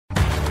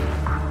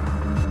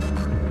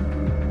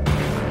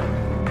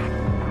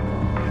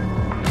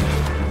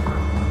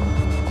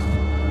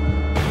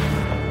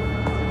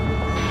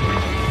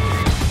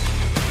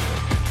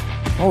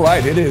All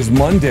right, it is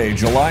Monday,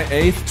 July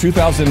 8th,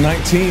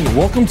 2019.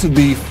 Welcome to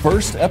the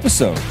first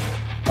episode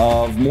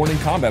of Morning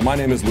Combat. My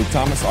name is Luke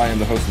Thomas. I am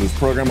the host of this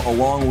program,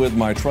 along with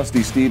my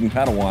trusty steed and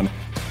Padawan.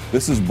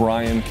 This is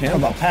Brian Campbell. I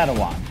don't know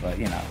about Padawan,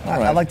 but,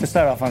 I like to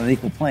start off on an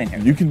equal plane here.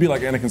 You can be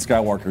like Anakin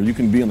Skywalker. You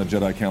can be in the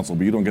Jedi Council,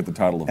 but you don't get the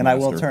title of and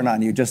Master. I will turn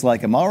on you just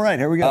like him. All right,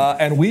 here we go.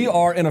 And we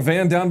are in a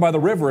van down by the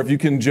river, if you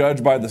can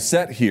judge by the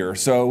set here.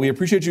 So we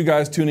appreciate you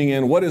guys tuning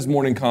in. What is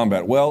Morning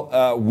Combat?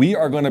 Well, we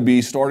are going to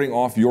be starting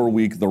off your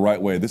week the right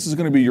way. This is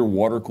going to be your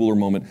water cooler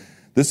moment.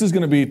 This is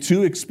going to be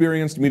two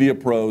experienced media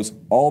pros,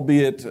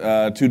 albeit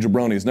two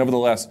jabronis.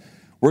 Nevertheless,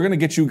 we're going to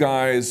get you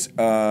guys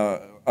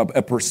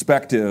a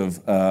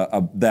perspective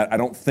that I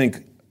don't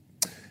think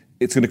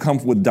it's going to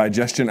come with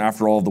digestion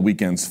after all of the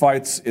weekend's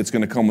fights. It's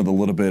going to come with a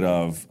little bit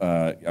of,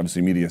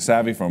 obviously, media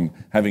savvy from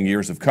having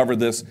years of covered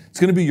this. It's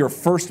going to be your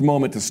first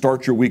moment to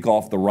start your week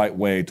off the right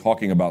way,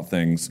 talking about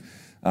things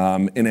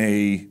in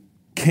a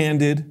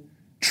candid,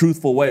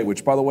 truthful way,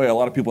 which, by the way, a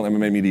lot of people in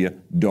MMA media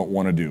don't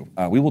want to do.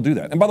 We will do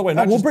that. And by the way,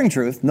 we'll bring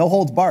truth. No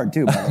holds barred,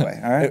 too, by the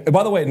way. All right.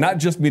 By the way, not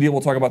just media.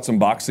 We'll talk about some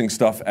boxing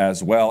stuff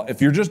as well. If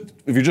you're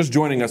just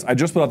joining us, I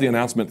just put out the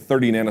announcement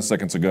 30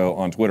 nanoseconds ago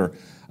on Twitter.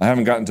 I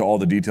haven't gotten to all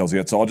the details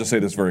yet, so I'll just say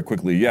this very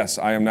quickly. Yes,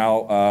 I am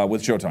now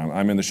with Showtime.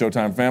 I'm in the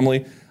Showtime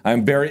family.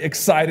 I'm very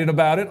excited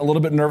about it, a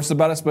little bit nervous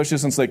about it, especially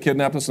since they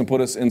kidnapped us and put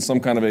us in some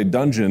kind of a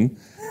dungeon.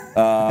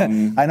 I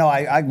know.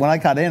 When I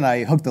got in,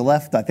 I hooked a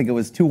left. I think it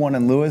was 2-1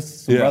 in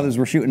Lewis. Some brothers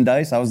were shooting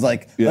dice. I was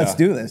like, let's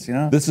do this,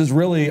 This is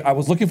really, I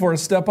was looking for a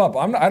step up.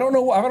 I don't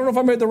know if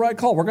I made the right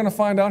call. We're going to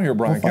find out here,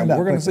 Brian Campbell.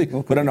 We're going to see.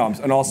 But no,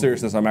 in all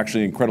seriousness, I'm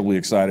actually incredibly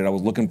excited. I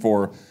was looking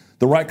for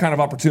the right kind of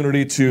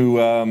opportunity to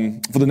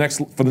for the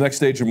next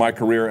stage of my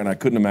career, and I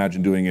couldn't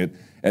imagine doing it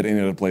at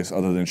any other place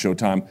other than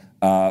Showtime.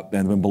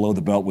 And then Below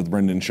the Belt with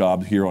Brendan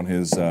Schaub here on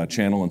his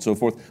channel and so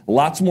forth.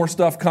 Lots more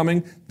stuff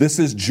coming. This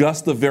is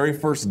just the very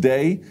first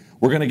day.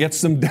 We're going to get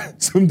some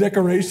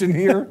decoration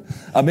here,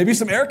 maybe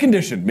some air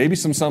conditioning, maybe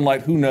some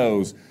sunlight. Who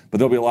knows? But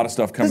there'll be a lot of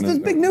stuff coming. This is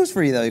big news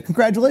for you, though.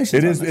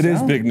 Congratulations. It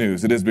is big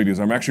news. It is big news.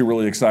 I'm actually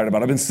really excited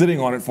about it. I've been sitting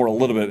on it for a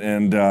little bit,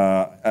 and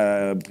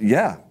I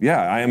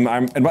am.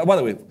 And by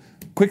the way,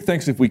 quick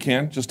thanks if we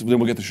can. Just then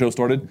we'll get the show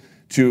started.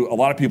 To a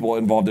lot of people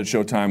involved at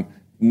Showtime.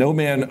 No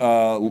man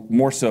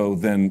more so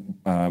than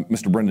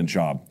Mr. Brendan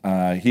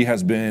Schaub. He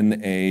has been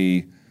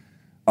a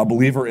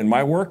believer in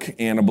my work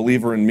and a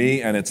believer in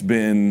me, and it's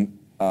been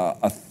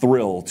a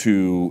thrill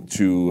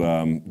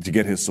to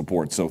get his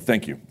support. So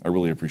thank you. I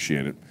really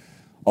appreciate it.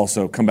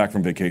 Also, come back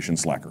from vacation,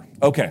 slacker.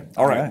 Okay,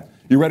 all right.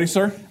 You ready,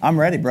 sir? I'm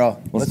ready,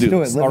 bro. Let's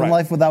do it. Living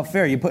life without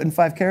fear. You putting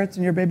 5 carrots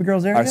in your baby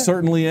girl's area? I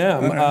certainly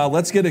am.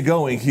 Let's get it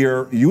going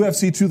here.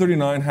 UFC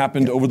 239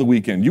 happened over the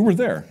weekend. You were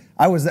there.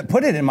 I was.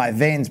 Put it in my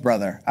veins,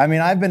 brother. I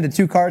mean, I've been to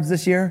 2 cards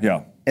this year.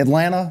 Yeah.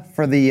 Atlanta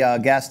for the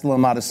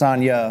Gastelum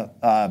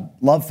Adesanya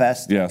Love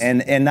Fest. Yes.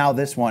 And now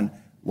this one.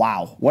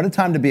 Wow, what a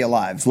time to be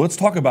alive. So let's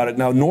talk about it.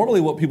 Now,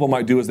 normally what people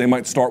might do is they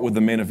might start with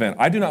the main event.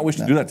 I do not wish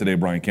to do that today,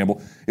 Brian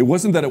Campbell. It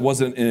wasn't that it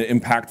wasn't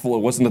impactful.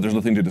 It wasn't that there's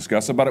nothing to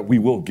discuss about it. We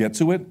will get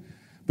to it.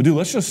 But, dude,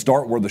 let's just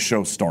start where the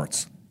show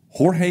starts.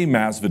 Jorge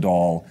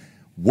Masvidal,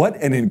 what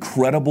an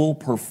incredible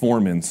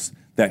performance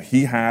that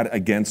he had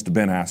against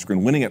Ben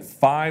Askren, winning at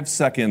 5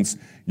 seconds.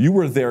 You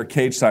were there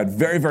cage side.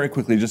 Very, very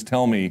quickly, just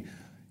tell me,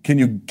 can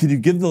you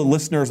give the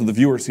listeners or the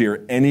viewers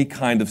here any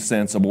kind of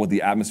sense of what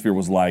the atmosphere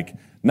was like?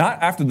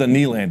 Not after the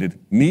knee landed.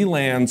 Knee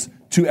lands,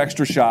 2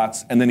 extra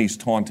shots, and then he's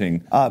taunting.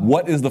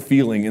 What is the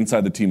feeling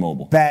inside the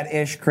T-Mobile?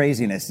 Bad-ish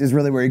craziness is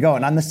really where you're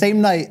going. On the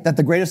same night that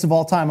the greatest of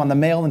all time on the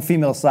male and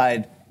female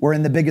side were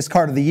in the biggest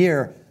card of the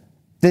year,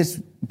 this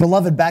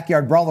beloved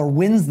backyard brawler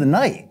wins the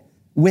night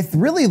with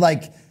really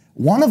like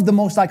one of the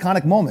most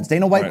iconic moments.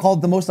 Dana White called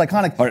it the most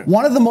iconic.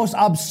 One of the most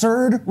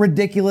absurd,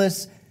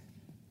 ridiculous,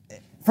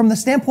 from the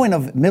standpoint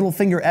of middle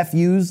finger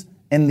FUs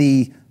and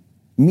the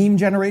meme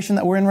generation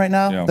that we're in right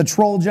now, the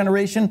troll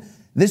generation,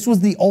 this was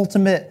the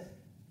ultimate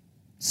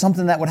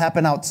something that would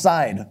happen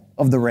outside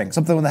of the ring,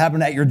 something that would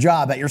happen at your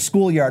job, at your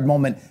schoolyard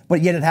moment,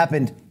 but yet it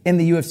happened in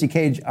the UFC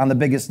cage on the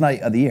biggest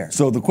night of the year.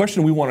 So the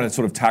question we want to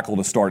sort of tackle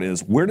to start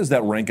is, where does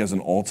that rank as an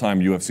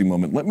all-time UFC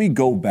moment? Let me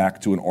go back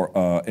to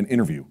an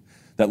interview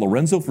that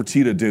Lorenzo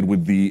Fertitta did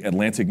with the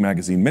Atlantic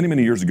magazine many,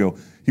 many years ago.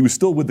 He was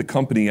still with the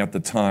company at the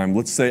time.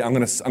 Let's say,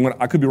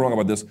 I could be wrong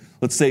about this.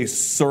 Let's say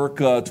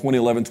circa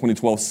 2011,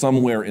 2012,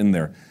 somewhere in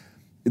there.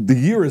 The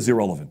year is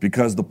irrelevant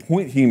because the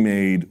point he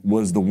made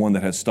was the one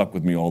that has stuck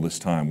with me all this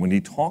time. When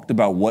he talked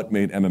about what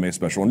made MMA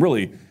special, and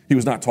really, he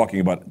was not talking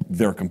about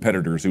their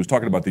competitors. He was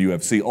talking about the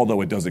UFC, although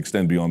it does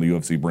extend beyond the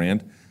UFC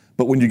brand.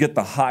 But when you get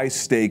the high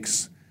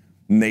stakes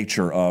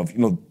nature of,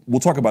 we'll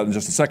talk about in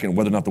just a second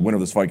whether or not the winner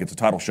of this fight gets a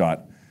title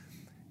shot.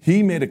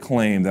 He made a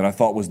claim that I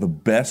thought was the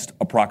best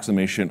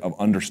approximation of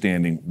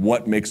understanding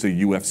what makes a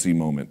UFC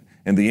moment.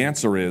 And the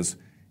answer is,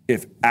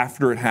 if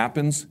after it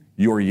happens,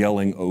 you're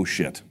yelling, oh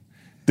shit.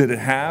 Did it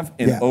have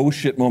an oh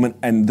shit moment?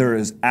 And there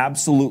is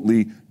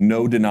absolutely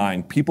no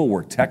denying. People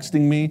were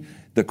texting me.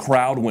 The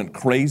crowd went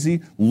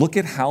crazy. Look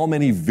at how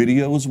many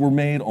videos were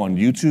made on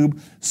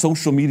YouTube.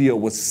 Social media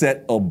was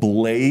set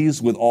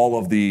ablaze with all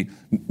of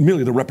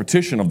merely the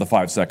repetition of the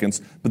 5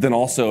 seconds, but then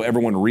also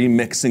everyone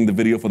remixing the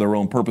video for their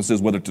own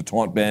purposes, whether to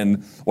taunt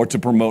Ben or to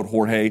promote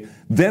Jorge.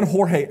 Then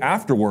Jorge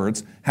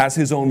afterwards has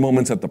his own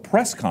moments at the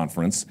press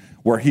conference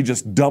where he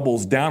just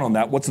doubles down on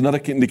that. What's another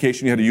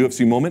indication you had a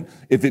UFC moment?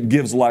 If it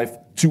gives life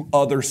to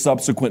other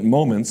subsequent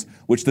moments,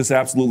 which this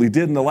absolutely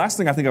did. And the last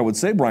thing I think I would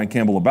say, Brian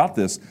Campbell, about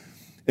this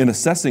in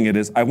assessing it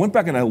is I went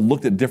back and I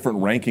looked at different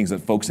rankings that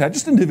folks had,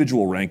 just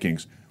individual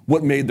rankings,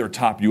 what made their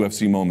top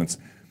UFC moments.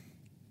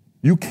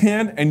 You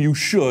can and you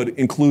should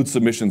include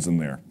submissions in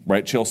there,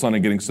 right? Chael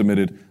Sonnen getting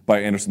submitted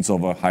by Anderson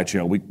Silva. Hi,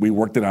 Chael. We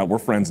worked it out. We're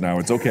friends now.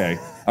 It's okay.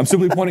 I'm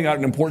simply pointing out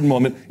an important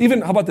moment.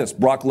 Even, how about this?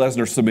 Brock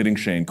Lesnar submitting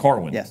Shane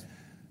Carwin. Yes.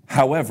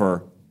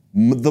 However,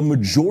 the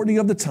majority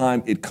of the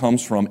time, it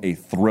comes from a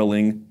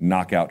thrilling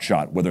knockout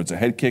shot, whether it's a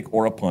head kick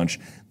or a punch.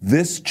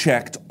 This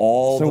checked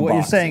all the boxes. So what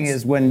you're saying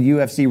is when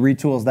UFC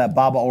retools that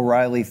Baba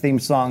O'Reilly theme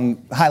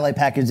song highlight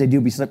package they do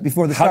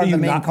before the start of the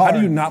main card. How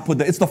do you not put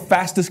that? It's the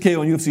fastest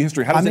KO in UFC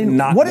history. How does it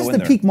not what go is in the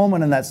there? peak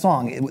moment in that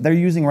song they're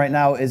using right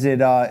now? Is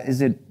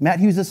it Matt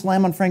Hughes'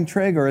 slam on Frank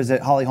Trigg, or is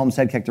it Holly Holmes'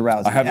 head kick to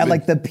Rousey? At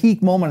like the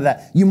peak moment of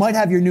that, you might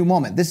have your new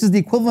moment. This is the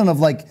equivalent of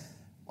like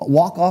a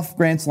walk-off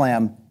grand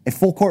slam, a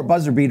full court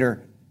buzzer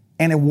beater,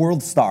 and a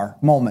world star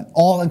moment,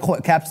 all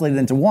encapsulated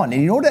into one.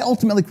 And you know what it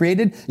ultimately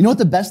created? You know what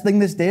the best thing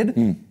this did?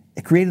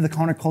 It created the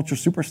counterculture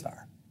superstar.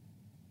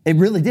 It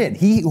really did.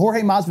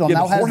 Jorge Masvidal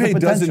now has the potential. Jorge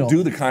doesn't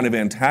do the kind of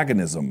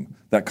antagonism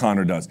that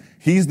Conor does.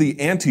 He's the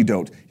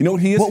antidote. You know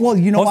what he is? Well,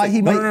 you know why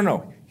he might...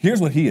 No. Here's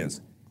what he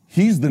is.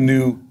 He's the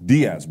new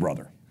Diaz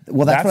brother.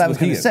 Well, that's what I was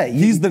going to say.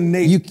 He's the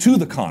Nate to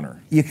the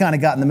Conor. You kind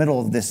of got in the middle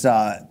of this.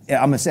 I'm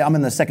going to say I'm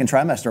in the second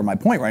trimester of my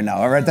point right now.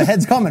 All right, the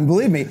head's coming.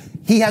 Believe me,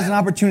 he has an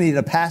opportunity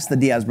to pass the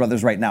Diaz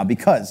brothers right now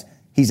because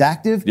he's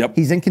active. Yep.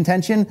 He's in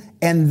contention,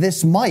 and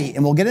this might,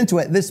 and we'll get into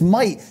it. This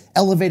might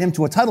elevate him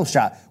to a title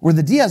shot. Where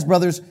the Diaz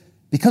brothers,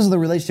 because of the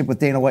relationship with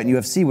Dana White and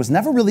UFC, was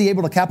never really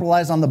able to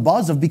capitalize on the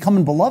buzz of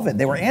becoming beloved.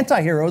 They were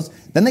anti-heroes,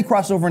 then they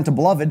crossed over into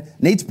beloved.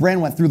 Nate's brand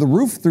went through the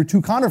roof through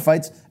 2 Conor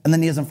fights, and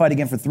then he doesn't fight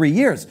again for 3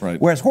 years. Right.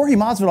 Whereas Jorge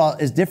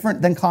Masvidal is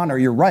different than Conor,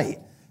 you're right.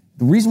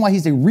 The reason why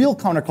he's a real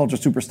counterculture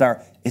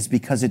superstar is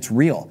because it's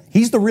real.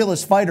 He's the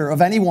realest fighter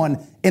of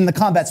anyone in the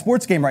combat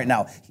sports game right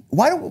now.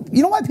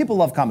 You know why people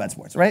love combat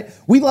sports, right?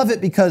 We love it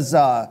because...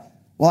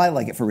 well, I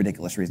like it for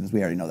ridiculous reasons. We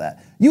already know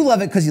that. You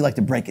love it because you like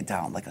to break it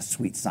down like a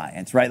sweet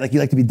science, right? Like you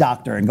like to be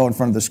doctor and go in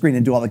front of the screen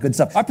and do all the good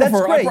stuff. I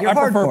prefer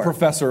hardcore.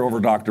 professor over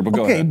doctor, but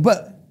go ahead. Okay,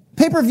 but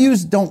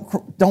pay-per-views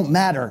don't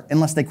matter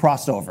unless they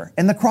cross over.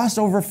 And the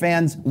crossover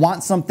fans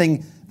want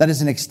something that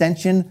is an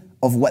extension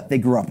of what they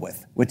grew up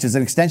with, which is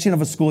an extension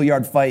of a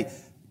schoolyard fight,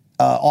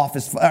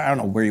 office. I don't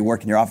know where you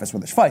work in your office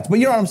where there's fights, but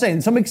you know what I'm saying?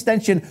 Some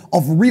extension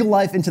of real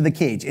life into the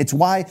cage. It's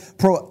why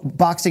pro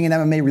boxing and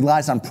MMA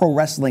relies on pro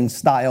wrestling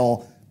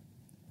style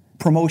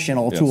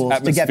promotional tools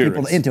to get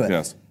people into it.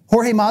 Yes.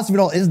 Jorge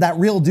Masvidal is that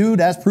real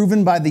dude, as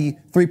proven by the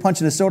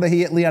 3-punch in the soda he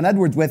hit Leon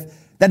Edwards with,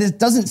 that it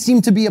doesn't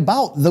seem to be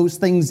about those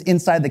things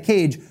inside the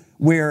cage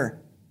where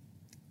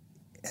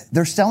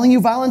they're selling you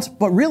violence,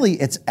 but really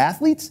it's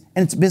athletes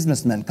and it's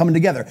businessmen coming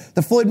together.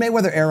 The Floyd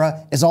Mayweather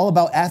era is all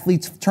about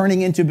athletes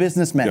turning into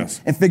businessmen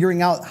and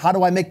figuring out how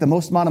do I make the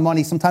most amount of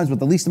money, sometimes with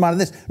the least amount of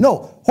this.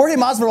 No, Jorge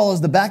Masvidal is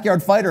the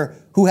backyard fighter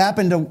who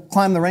happened to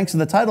climb the ranks of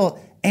the title,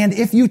 and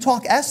if you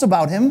talk S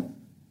about him,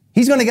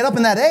 he's going to get up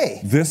in that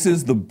A. This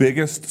is the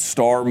biggest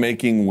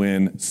star-making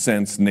win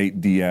since Nate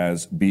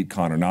Diaz beat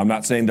Conor. Now, I'm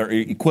not saying they're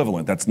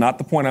equivalent. That's not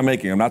the point I'm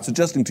making. I'm not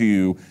suggesting to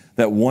you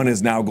that one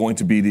is now going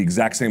to be the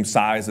exact same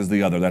size as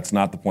the other. That's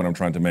not the point I'm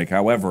trying to make.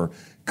 However,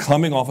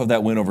 coming off of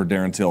that win over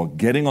Darren Till,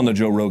 getting on the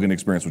Joe Rogan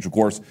Experience, which, of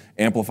course,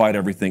 amplified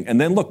everything.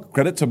 And then, look,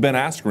 credit to Ben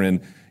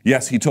Askren.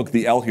 Yes, he took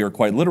the L here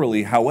quite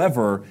literally.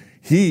 However,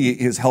 he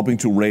is helping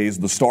to raise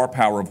the star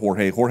power of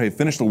Jorge. Jorge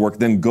finished the work,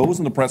 then goes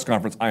in the press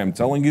conference. I am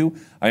telling you,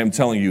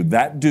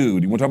 that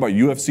dude, you want to talk about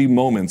UFC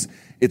moments,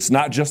 it's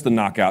not just the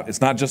knockout,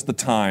 it's not just the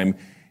time,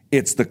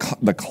 it's the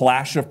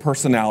clash of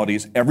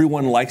personalities.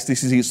 Everyone likes to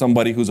see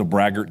somebody who's a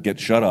braggart get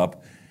shut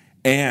up.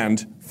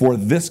 And for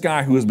this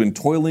guy who has been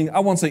toiling, I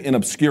won't say in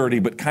obscurity,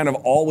 but kind of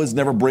always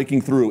never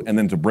breaking through, and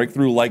then to break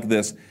through like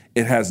this,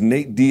 it has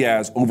Nate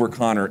Diaz over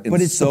Conor. But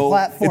it's the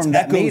platform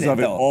that made it, of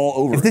it all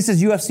over. If this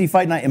is UFC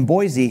Fight Night in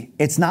Boise,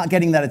 it's not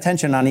getting that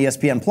attention on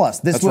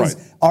ESPN+. This was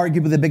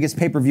arguably the biggest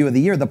pay-per-view of the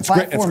year. The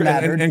platform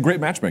mattered. And great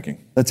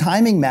matchmaking. The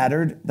timing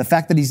mattered. The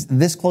fact that he's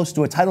this close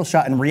to a title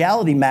shot in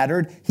reality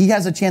mattered. He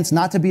has a chance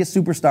not to be a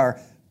superstar,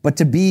 but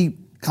to be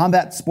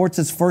combat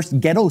sports' first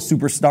ghetto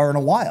superstar in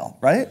a while,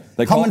 right?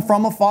 Coming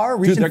from afar,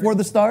 reaching for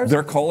the stars.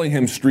 They're calling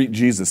him Street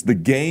Jesus. The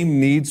game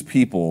needs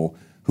people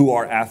who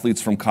are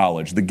athletes from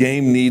college. The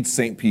game needs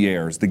St.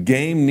 Pierre's. The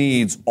game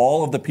needs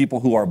all of the people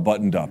who are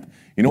buttoned up.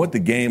 You know what the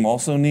game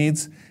also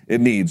needs?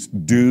 It needs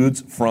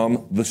dudes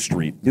from the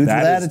street. Dudes with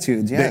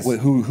attitudes, yes.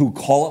 Who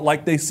call it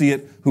like they see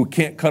it, who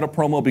can't cut a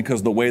promo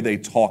because the way they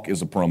talk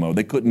is a promo.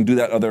 They couldn't do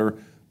that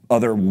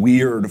other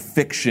weird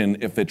fiction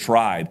if it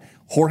tried.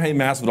 Jorge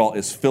Masvidal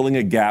is filling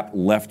a gap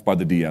left by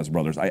the Diaz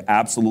brothers. I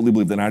absolutely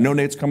believe that. And I know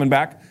Nate's coming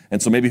back, and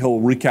so maybe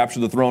he'll recapture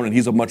the throne, and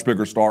he's a much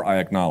bigger star, I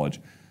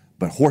acknowledge.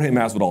 But Jorge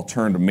Masvidal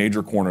turned a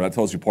major corner. That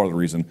tells you part of the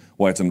reason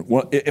why it's,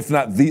 if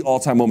not the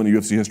all-time moment in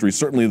UFC history,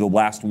 certainly the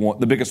last one,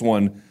 the biggest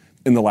one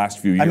in the last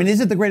few years. I mean, is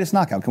it the greatest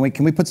knockout?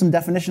 Can we put some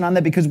definition on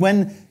that? Because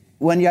when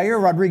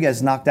Yair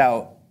Rodriguez knocked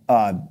out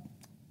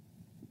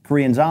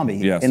Korean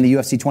Zombie in the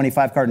UFC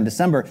 25 card in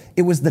December,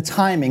 it was the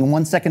timing,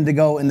 1 second to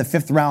go in the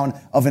 5th round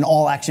of an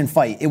all-action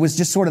fight. It was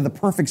just sort of the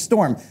perfect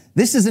storm.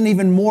 This is an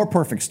even more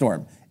perfect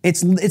storm.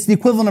 It's the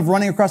equivalent of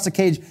running across the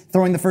cage,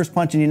 throwing the first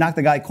punch, and you knock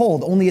the guy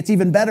cold, only it's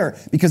even better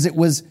because it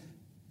was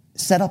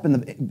set up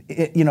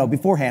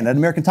beforehand. At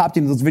American Top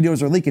Team, those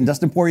videos are leaking.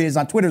 Dustin Poirier is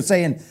on Twitter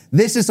saying,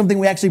 this is something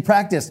we actually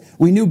practiced.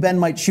 We knew Ben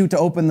might shoot to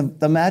open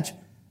the match.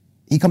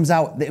 He comes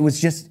out. It was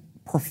just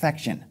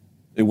perfection.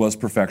 It was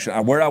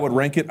perfection. Where I would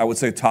rank it, I would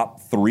say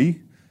top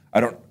 3.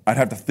 I'd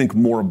have to think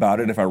more about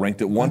it if I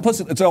ranked it 1.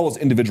 Plus, it's always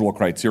individual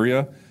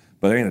criteria,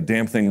 but there ain't a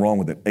damn thing wrong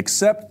with it.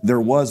 Except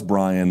there was,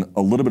 Brian,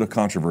 a little bit of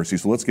controversy,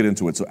 so let's get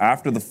into it. So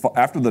after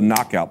the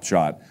knockout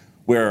shot,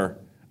 where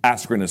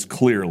Askren is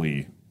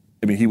clearly,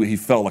 I mean, he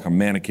fell like a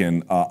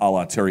mannequin a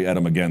la Terry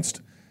Edom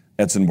against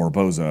Edson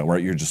Barboza,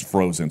 right? You're just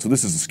frozen. So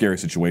this is a scary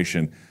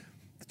situation.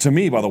 To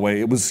me, by the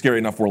way, it was scary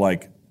enough where,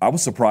 I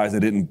was surprised they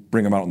didn't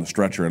bring him out on the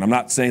stretcher. And I'm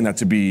not saying that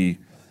to be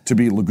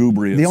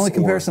lugubrious. The only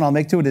comparison I'll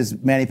make to it is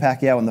Manny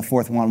Pacquiao in the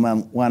 4th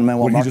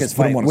Manuel Marquez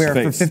fight, where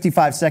for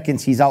 55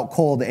 seconds he's out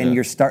cold and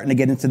you're starting to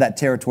get into that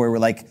territory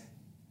where,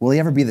 will he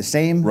ever be the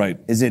same? Right.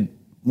 Is it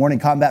morning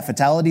combat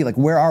fatality?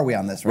 Where are we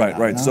on this right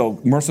now? Right. So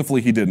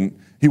mercifully he didn't.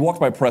 He walked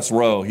by press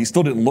row. He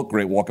still didn't look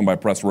great walking by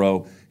press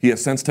row. He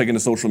has since taken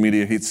to social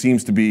media. He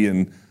seems to be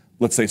in,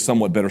 let's say,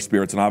 somewhat better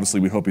spirits, and obviously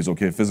we hope he's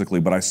okay physically.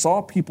 But I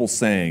saw people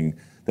saying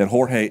that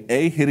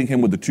Jorge, hitting him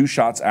with the 2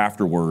 shots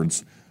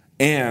afterwards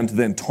and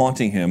then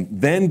taunting him,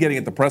 then getting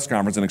at the press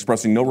conference and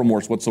expressing no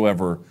remorse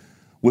whatsoever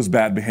was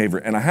bad behavior.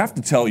 And I have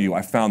to tell you,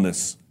 I found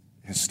this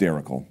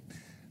hysterical.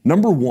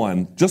 Number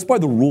 1, just by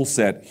the rule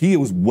set, he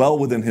was well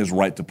within his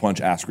right to punch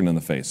Askren in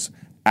the face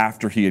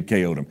after he had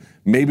KO'd him.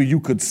 Maybe you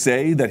could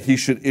say that he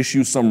should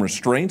issue some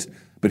restraint,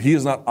 but he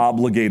is not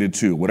obligated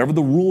to. Whatever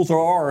the rules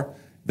are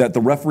that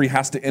the referee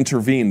has to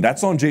intervene,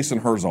 that's on Jason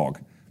Herzog,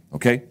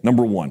 okay?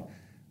 Number 1.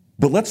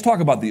 But let's talk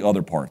about the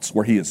other parts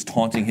where he is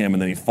taunting him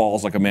and then he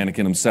falls like a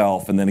mannequin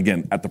himself and then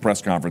again at the press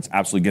conference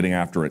absolutely getting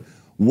after it.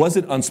 Was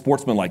it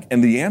unsportsmanlike?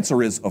 And the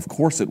answer is, of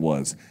course it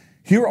was.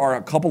 Here are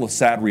a couple of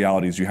sad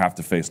realities you have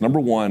to face. Number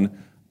 1,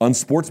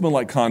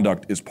 unsportsmanlike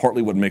conduct is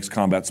partly what makes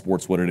combat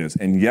sports what it is.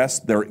 And yes,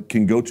 there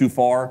can go too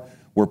far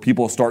where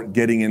people start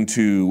getting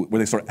into, where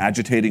they start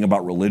agitating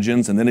about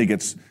religions and then it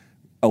gets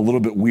a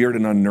little bit weird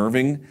and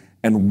unnerving.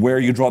 And where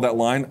you draw that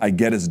line, I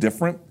get is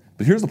different.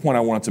 But here's the point I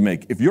wanted to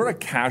make. If you're a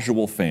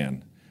casual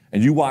fan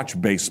and you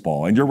watch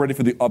baseball and you're ready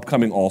for the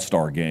upcoming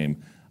All-Star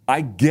game, I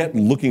get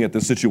looking at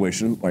this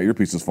situation. My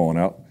earpiece is falling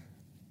out.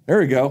 There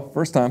we go.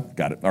 First time.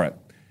 Got it. All right.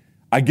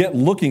 I get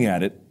looking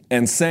at it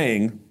and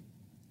saying,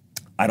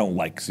 I don't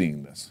like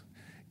seeing this.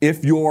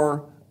 If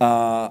you're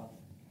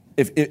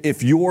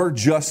if you're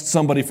just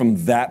somebody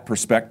from that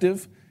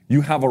perspective,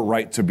 you have a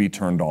right to be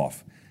turned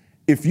off.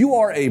 If you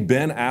are a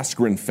Ben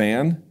Askren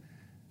fan,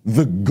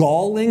 the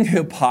galling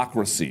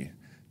hypocrisy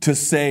to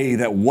say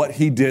that what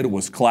he did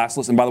was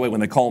classless, and by the way,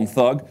 when they call him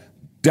thug,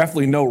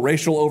 definitely no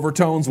racial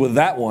overtones with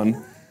that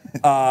one,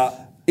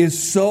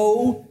 is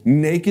so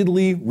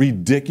nakedly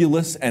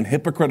ridiculous and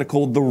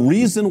hypocritical. The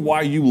reason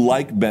why you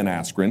like Ben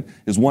Askren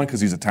is 1,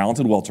 because he's a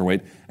talented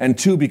welterweight, and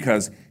 2,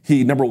 because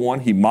number 1,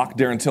 he mocked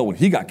Darren Till when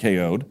he got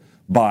KO'd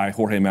by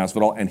Jorge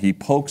Masvidal, and he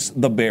pokes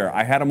the bear.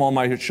 I had him on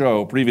my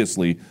show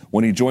previously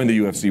when he joined the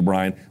UFC,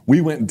 Brian.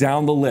 We went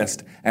down the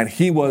list, and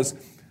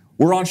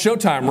we're on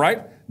Showtime,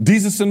 right?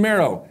 Jesus and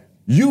Mero,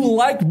 you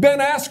like Ben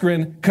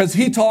Askren because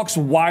he talks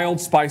wild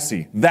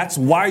spicy. That's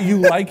why you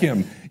like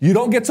him. You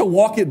don't get to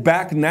walk it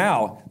back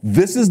now.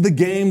 This is the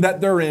game that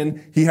they're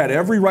in. He had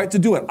every right to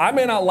do it. I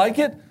may not like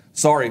it.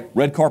 Sorry,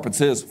 red carpet's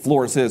his,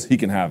 floor is his, he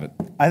can have it.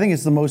 I think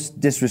it's the most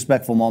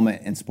disrespectful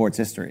moment in sports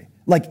history.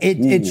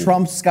 It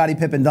trumps Scottie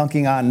Pippen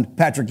dunking on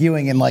Patrick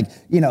Ewing and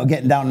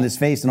getting down in his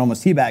face and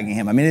almost teabagging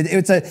him. I mean,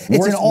 it's an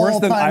all-time... Worse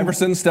than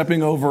Iverson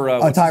stepping over...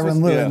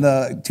 Tyronn Lue in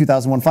the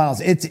 2001 finals.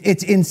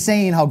 It's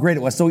insane how great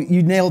it was. So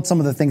you nailed some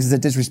of the things. Is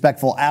it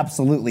disrespectful?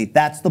 Absolutely.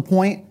 That's the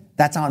point.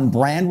 That's on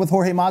brand with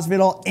Jorge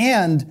Masvidal.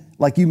 And,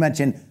 like you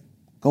mentioned,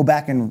 go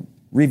back and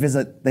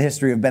revisit the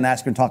history of Ben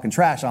Askren talking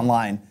trash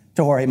online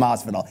to Jorge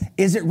Masvidal.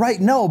 Is it right?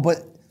 No, but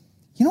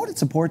you know what it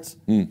supports?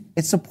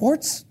 It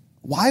supports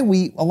why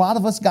a lot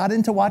of us got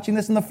into watching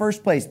this in the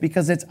first place,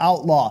 because it's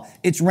outlaw,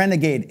 it's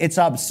renegade, it's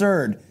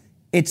absurd.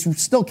 It's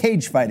still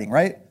cage fighting,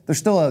 right? There's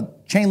still a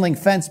chain link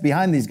fence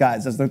behind these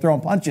guys as they're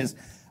throwing punches.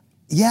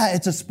 Yeah,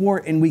 it's a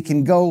sport, and we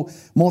can go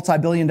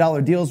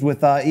multi-billion-dollar deals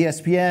with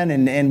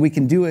ESPN, and we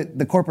can do it,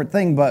 the corporate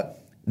thing,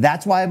 but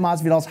that's why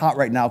Masvidal's hot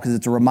right now, because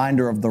it's a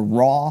reminder of the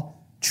raw,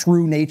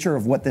 true nature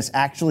of what this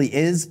actually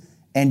is.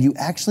 And you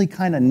actually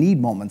kind of need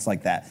moments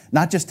like that,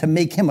 not just to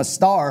make him a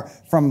star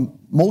from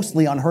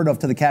mostly unheard of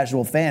to the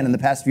casual fan in the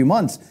past few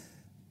months,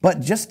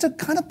 but just to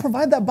kind of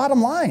provide that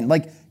bottom line.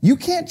 Like, you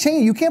can't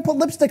change, you can't put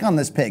lipstick on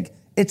this pig.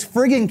 It's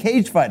friggin'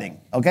 cage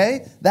fighting,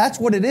 okay? That's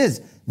what it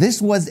is.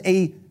 This was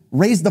a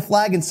raise the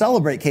flag and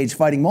celebrate cage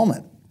fighting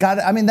moment.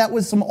 That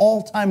was some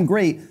all-time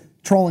great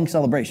trolling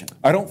celebration.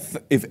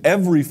 If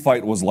every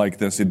fight was like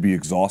this, it'd be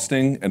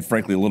exhausting and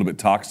frankly a little bit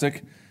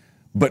toxic.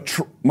 But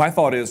my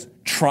thought is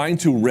trying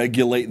to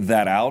regulate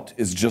that out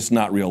is just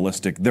not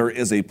realistic. There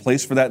is a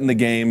place for that in the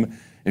game.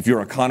 If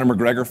you're a Conor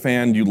McGregor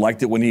fan, you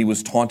liked it when he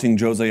was taunting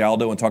Jose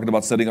Aldo and talking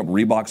about setting up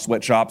Reebok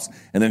sweatshops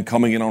and then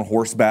coming in on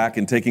horseback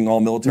and taking all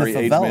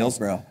military-age males.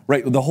 Bro.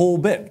 Right, the whole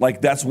bit. Like,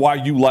 that's why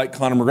you like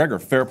Conor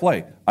McGregor. Fair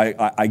play.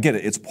 I get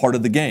it. It's part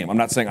of the game. I'm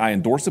not saying I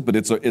endorse it, but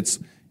it's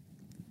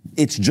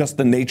just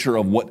the nature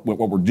of what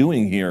we're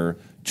doing here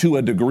to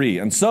a degree.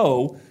 And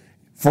so,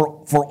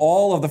 for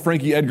all of the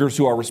Frankie Edgars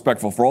who are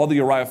respectful, for all the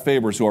Uriah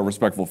Fabers who are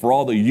respectful, for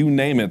all the you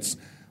name it's,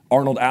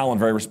 Arnold Allen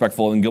very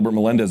respectful in Gilbert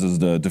Melendez's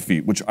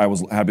defeat, which I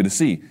was happy to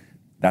see.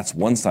 That's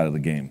one side of the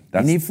game.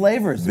 You need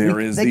flavors. There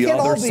is the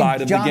other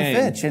side of the game.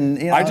 Fitch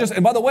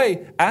and by the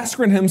way,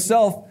 Askren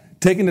himself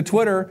taking to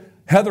Twitter,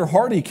 Heather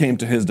Hardy came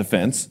to his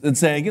defense and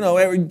saying,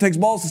 it takes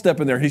balls to step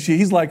in there.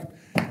 He's like,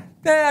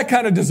 I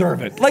kind of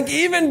deserve it. Like,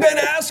 even Ben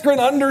Askren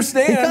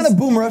understands. He kind of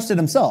boom roasted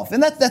himself,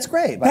 and that's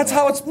great. That's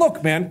how it's.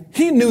 Look, man,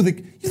 he knew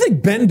you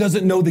think Ben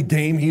doesn't know the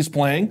game he's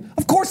playing?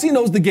 Of course he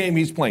knows the game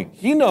he's playing.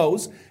 He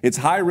knows it's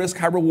high risk,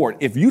 high reward.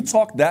 If you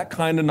talk that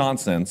kind of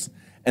nonsense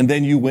and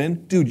then you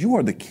win, dude, you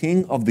are the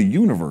king of the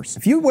universe.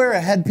 If you wear a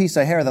headpiece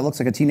of hair that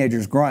looks like a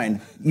teenager's groin,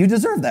 you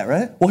deserve that,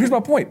 right? Well, here's my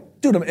point,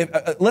 dude.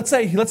 Let's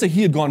say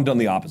he had gone and done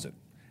the opposite,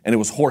 and it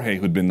was Jorge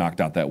who'd been knocked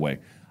out that way.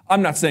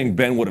 I'm not saying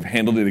Ben would have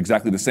handled it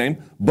exactly the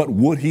same, but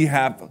what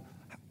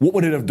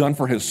would it have done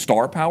for his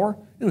star power?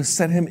 It would have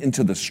sent him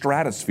into the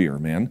stratosphere,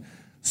 man.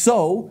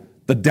 So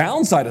the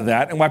downside of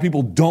that and why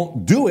people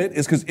don't do it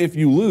is because if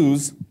you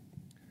lose,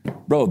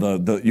 bro,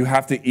 you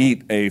have to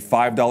eat a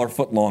 $5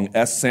 footlong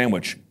S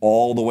sandwich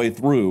all the way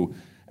through,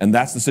 and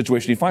that's the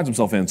situation he finds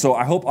himself in. So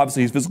I hope,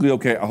 obviously, he's physically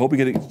okay. I hope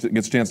he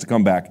gets a chance to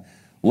come back.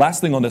 Last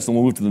thing on this, and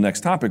we'll move to the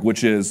next topic,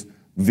 which is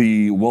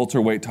the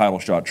welterweight title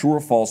shot. True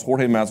or false,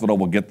 Jorge Masvidal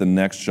will get the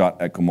next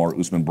shot at Kamaru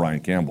Usman, Brian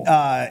Campbell?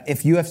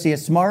 If UFC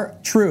is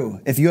smart, true.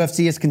 If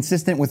UFC is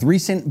consistent with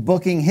recent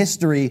booking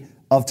history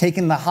of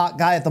taking the hot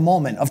guy at the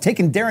moment, of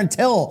taking Darren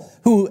Till,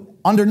 who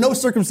under no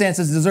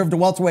circumstances deserved a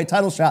welterweight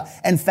title shot,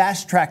 and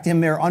fast-tracked him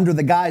there under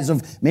the guise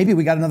of maybe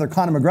we got another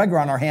Conor McGregor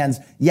on our hands,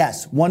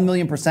 yes,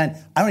 1,000,000%.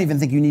 I don't even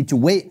think you need to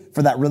wait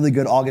for that really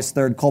good August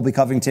 3rd Colby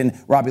Covington,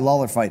 Robbie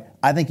Lawler fight.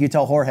 I think you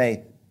tell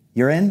Jorge,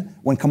 you're in.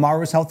 When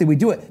Kamaru is healthy, we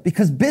do it.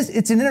 Because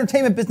it's an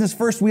entertainment business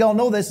first. We all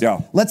know this.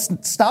 Yeah. Let's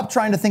stop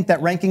trying to think that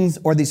rankings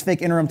or these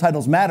fake interim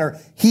titles matter.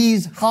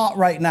 He's hot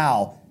right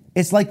now.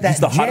 It's like that He's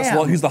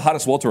the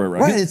hottest welterweight,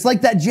 right? Right. It's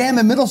like that jam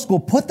in middle school.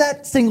 Put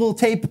that single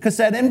tape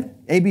cassette in.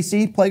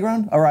 ABC,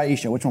 Playground, or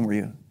Aisha. Which one were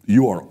you?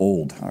 You are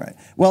old. All right.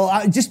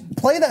 Well, just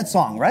play that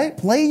song, right?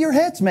 Play your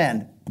hits,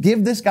 man.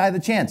 Give this guy the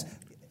chance.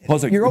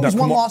 Plus, you're always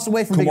one loss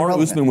away from being relevant.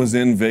 Kamaru Usman was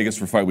in Vegas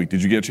for Fight Week.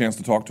 Did you get a chance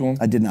to talk to him?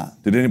 I did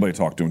not. Did anybody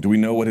talk to him? Do we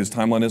know what his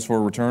timeline is for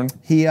a return?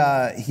 He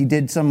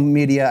did some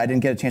media. I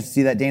didn't get a chance to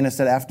see that. Dana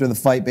said after the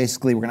fight,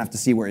 basically, we're going to have to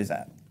see where he's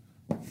at.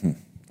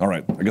 All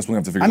right. I guess we'll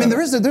have to figure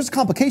that out. There's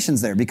complications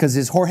there because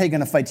is Jorge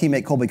going to fight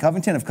teammate Colby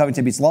Covington? If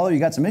Covington beats Lawler, you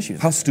got some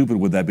issues. How stupid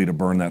would that be to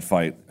burn that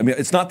fight? I mean,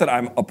 it's not that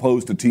I'm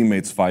opposed to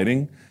teammates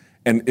fighting.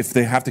 And if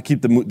they have to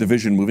keep the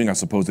division moving, I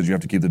suppose that you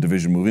have to keep the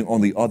division moving.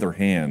 On the other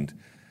hand,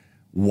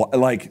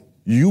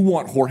 you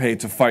want Jorge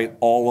to fight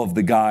all of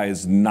the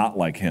guys not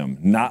like him,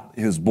 not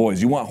his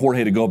boys. You want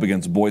Jorge to go up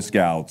against Boy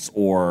Scouts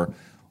or,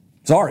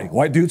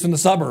 white dudes in the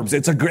suburbs.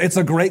 It's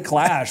a great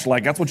clash.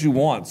 That's what you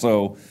want.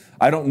 So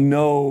I don't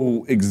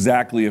know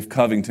exactly if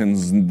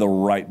Covington's the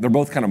right. They're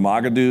both kind of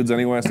MAGA dudes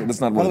anyway, so that's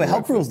not really. By the way,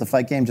 how cruel is the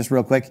fight game? Just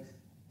real quick,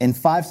 in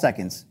 5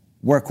 seconds,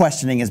 we're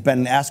questioning is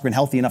Ben Askren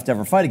healthy enough to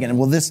ever fight again, and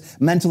will this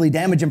mentally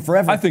damage him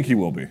forever? I think he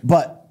will be,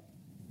 but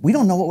we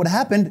don't know what would have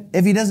happened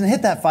if he doesn't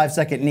hit that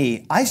 5-second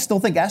knee. I still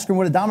think Askren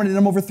would have dominated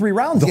him over 3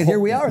 rounds. Yet here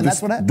we are, and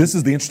that's what happened. This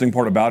is the interesting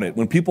part about it.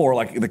 When people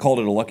are they called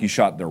it a lucky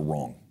shot, they're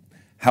wrong.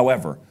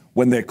 However,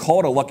 when they call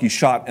it a lucky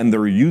shot and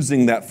they're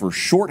using that for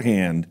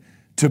shorthand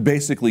to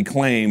basically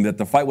claim that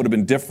the fight would have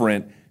been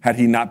different had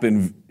he not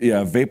been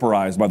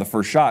vaporized by the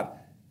first shot,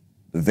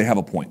 they have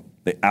a point.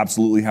 They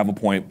absolutely have a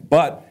point.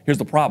 But here's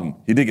the problem.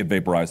 He did get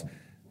vaporized.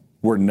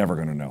 We're never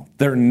going to know.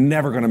 They're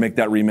never going to make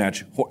that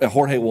rematch.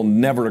 Jorge will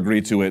never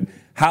agree to it.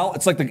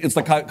 It's like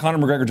Conor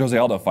McGregor Jose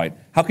Aldo fight.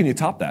 How can you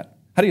top that?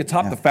 How do you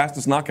top the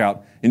fastest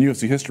knockout in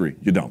UFC history?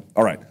 You don't.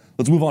 All right,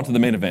 let's move on to the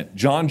main event.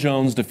 Jon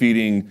Jones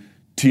defeating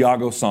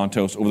Thiago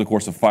Santos over the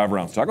course of 5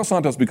 rounds. Thiago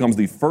Santos becomes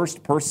the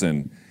first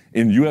person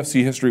in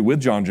UFC history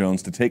with Jon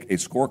Jones to take a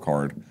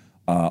scorecard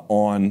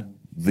on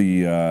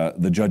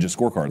the judges'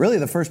 scorecard. Really,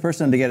 the first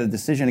person to get a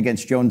decision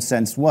against Jones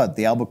since what?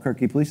 The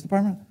Albuquerque Police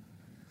Department?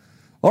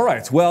 All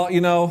right. Well,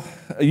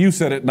 you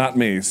said it, not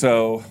me.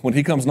 So when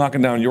he comes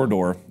knocking down your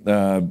door,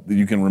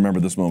 you can remember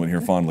this moment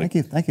here fondly.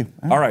 Thank you.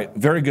 All right.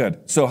 Very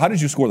good. So how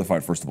did you score the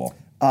fight, first of all?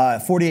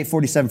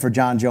 48-47 for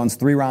John Jones,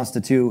 3 rounds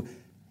to 2.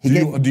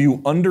 Do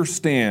you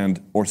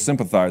understand or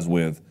sympathize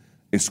with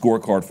a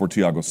scorecard for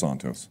Thiago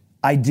Santos?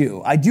 I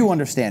do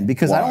understand,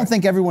 because Why? I don't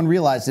think everyone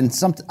realized,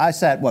 I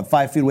sat,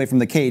 5 feet away from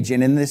the cage,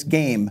 and in this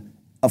game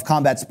of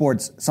combat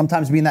sports,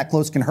 sometimes being that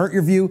close can hurt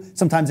your view,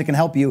 sometimes it can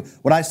help you.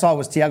 What I saw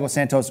was Thiago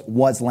Santos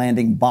was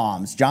landing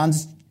bombs.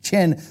 John's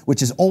chin,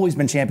 which has always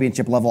been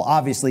championship level,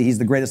 obviously he's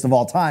the greatest of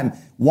all time,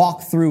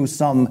 walked through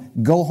some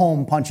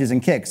go-home punches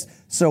and kicks.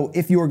 So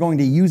if you are going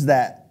to use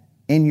that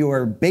in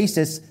your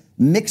basis,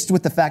 mixed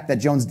with the fact that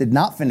Jones did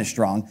not finish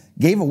strong,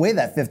 gave away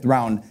that 5th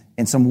round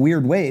in some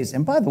weird ways,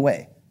 and by the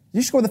way, did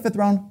you score the 5th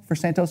round for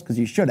Santos? Because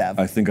you should have.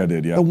 I think I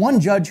did, yeah. The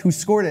one judge who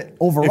scored it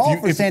overall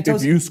for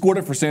Santos. If you scored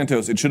it for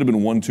Santos, it should have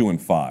been 1, 2,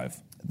 and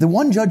 5. The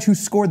one judge who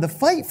scored the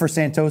fight for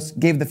Santos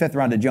gave the 5th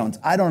round to Jones.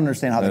 I don't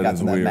understand how they got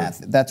to that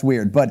math. That's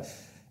weird. But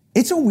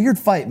it's a weird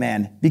fight,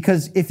 man,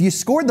 because if you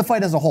scored the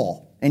fight as a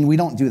whole, and we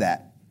don't do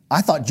that,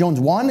 I thought Jones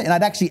won, and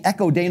I'd actually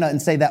echo Dana and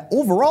say that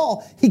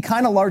overall, he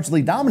kind of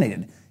largely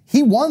dominated.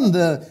 He won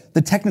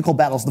the technical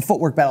battles, the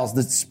footwork battles,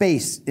 the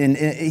space, and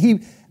he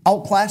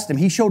outclassed him.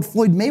 He showed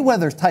Floyd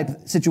Mayweather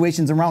type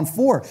situations in round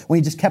 4 when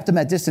he just kept him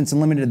at distance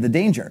and limited the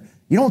danger.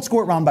 You don't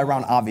score it round by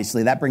round,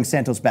 obviously. That brings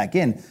Santos back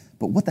in.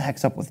 But what the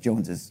heck's up with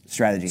Jones's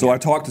strategy? So I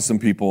talked to some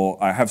people.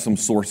 I have some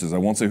sources. I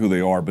won't say who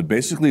they are, but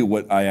basically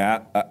what I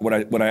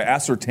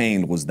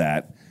ascertained was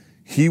that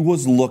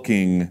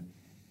takedowns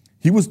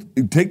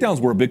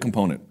were a big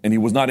component, and he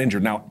was not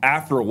injured. Now,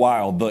 after a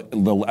while,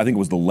 I think it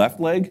was the left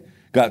leg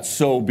got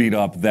so beat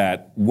up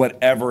that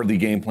whatever the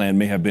game plan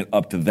may have been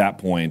up to that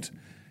point,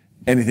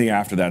 anything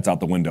after that's out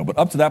the window. But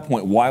up to that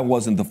point, why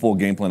wasn't the full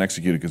game plan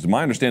executed? Because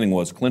my understanding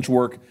was clinch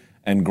work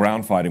and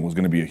ground fighting was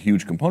going to be a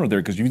huge component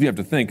there, because you have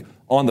to think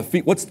on the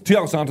feet. What's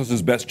Thiago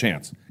Santos' best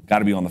chance? Got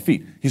to be on the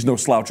feet. He's no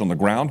slouch on the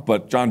ground,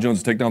 but John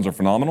Jones' takedowns are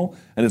phenomenal.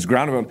 And his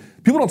ground and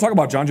pound. People don't talk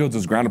about John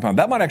Jones' ground and pound.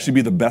 That might actually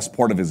be the best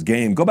part of his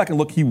game. Go back and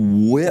look. He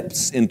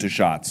whips into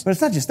shots. But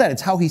it's not just that.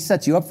 It's how he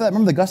sets you up for that.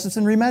 Remember the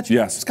Gustafsson rematch?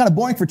 Yes. It's kind of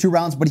boring for 2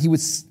 rounds, but he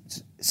was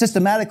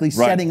systematically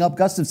setting up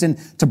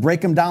Gustafsson to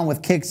break him down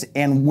with kicks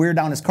and wear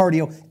down his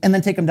cardio and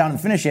then take him down and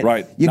finish it.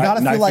 Right. You got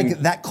to feel like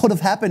that could have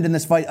happened in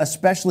this fight,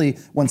 especially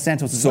when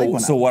Santos' leg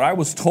went out. So what I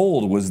was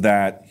told was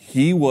that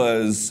he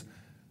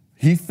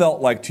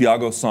felt like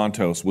Thiago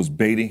Santos was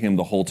baiting him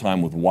the whole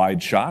time with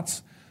wide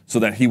shots so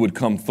that he would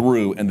come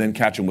through and then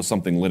catch him with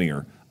something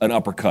linear, an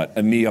uppercut,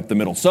 a knee up the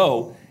middle.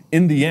 So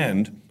in the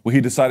end, what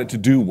he decided to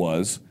do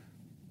was,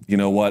 you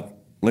know what?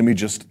 Let me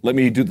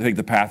take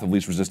the path of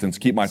least resistance,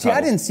 keep my title.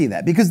 I didn't see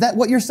that, because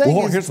what you're saying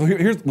is...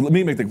 Let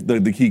me make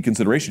the key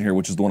consideration here,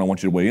 which is the one I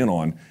want you to weigh in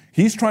on.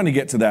 He's trying to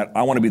get to that,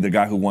 I want to be the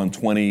guy who won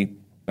 20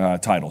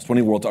 titles,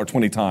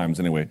 20 times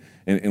anyway,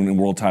 in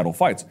world title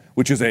fights,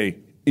 which is a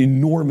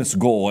enormous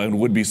goal and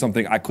would be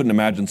something I couldn't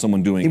imagine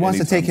someone doing. He wants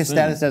to take his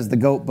status as the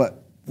GOAT,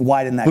 but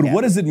widen that gap. But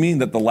what does it mean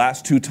that the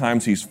last 2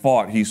 times he's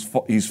fought,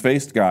 he's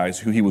faced guys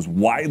who he was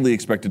widely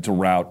expected to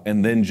rout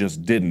and then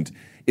just didn't?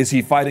 Is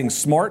he fighting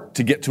smart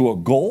to get to a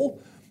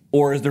goal,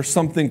 or is there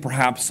something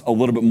perhaps a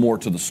little bit more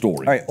to the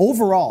story? All right,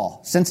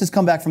 overall, since his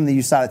comeback from the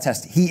USADA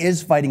test, he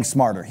is fighting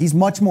smarter. He's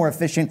much more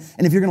efficient,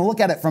 and if you're going to look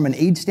at it from an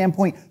age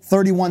standpoint,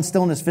 31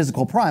 still in his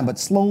physical prime, but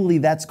slowly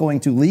that's going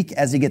to leak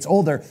as he gets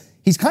older.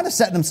 He's kind of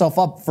setting himself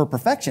up for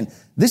perfection.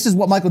 This is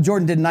what Michael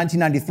Jordan did in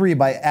 1993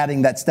 by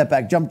adding that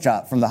step-back jump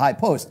shot from the high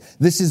post.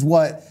 This is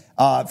what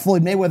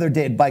Floyd Mayweather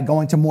did by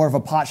going to more of a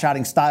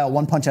pot-shotting style,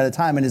 1 punch at a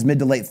time in his mid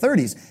to late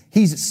 30s.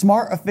 He's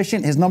smart,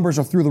 efficient. His numbers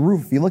are through the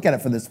roof if you look at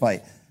it for this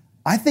fight.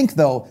 I think,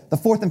 though, the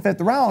 4th and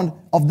 5th round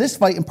of this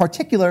fight in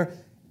particular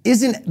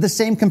isn't the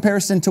same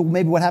comparison to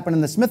maybe what happened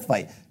in the Smith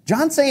fight.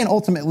 John saying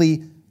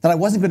ultimately that I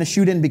wasn't going to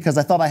shoot in because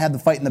I thought I had the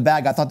fight in the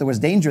bag. I thought there was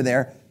danger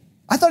there.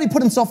 I thought he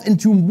put himself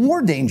into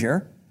more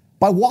danger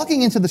by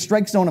walking into the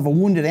strike zone of a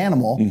wounded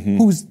animal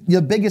who's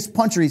the biggest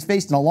puncher he's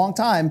faced in a long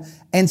time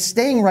and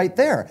staying right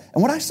there.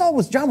 And what I saw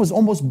was John was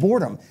almost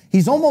boredom.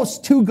 He's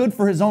almost too good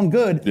for his own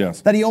good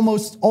that he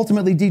almost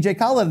ultimately DJ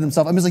Khaled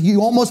himself. I mean, it's like you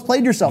almost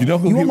played yourself.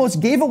 You almost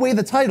gave away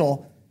the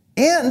title,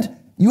 and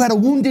you had a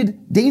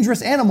wounded,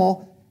 dangerous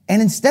animal,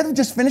 and instead of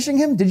just finishing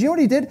him, did you know what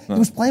he did? He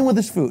was playing with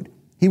his food.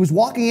 He was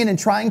walking in and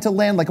trying to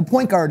land like a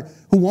point guard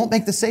who won't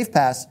make the safe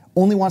pass,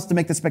 only wants to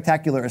make the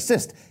spectacular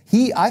assist.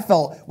 He, I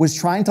felt, was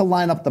trying to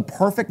line up the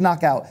perfect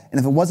knockout, and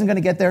if it wasn't going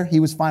to get there, he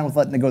was fine with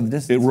letting it go the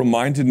distance. It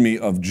reminded me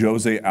of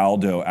Jose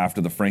Aldo after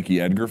the Frankie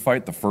Edgar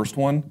fight, the first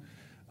one,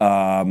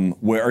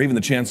 or even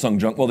the Chan Sung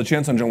Jung. Well, the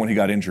Chan Sung Jung when he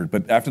got injured,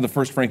 but after the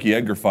first Frankie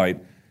Edgar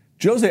fight,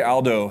 Jose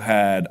Aldo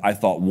had, I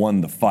thought,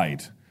 won the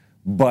fight,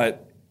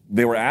 but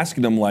they were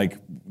asking him, like,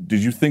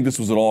 did you think this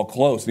was at all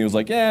close? And he was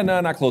like, yeah,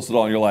 no, not close at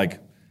all. And you're like,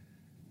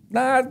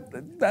 nah,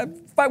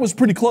 that fight was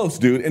pretty close,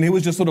 dude. And he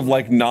was just sort of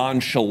like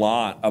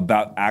nonchalant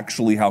about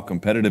actually how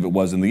competitive it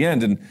was in the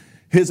end. And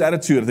his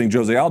attitude, I think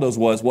Jose Aldo's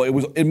was,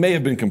 it may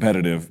have been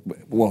competitive.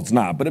 Well, it's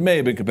not, but it may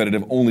have been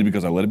competitive only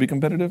because I let it be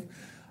competitive.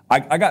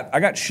 I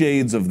got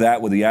shades of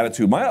that with the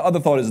attitude. My other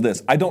thought is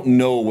this. I don't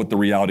know what the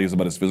reality is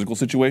about his physical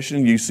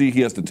situation. You see he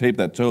has to tape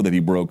that toe that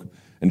he broke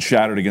and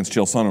shattered against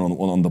Chael Sonnen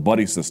on the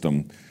buddy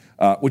system,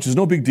 which is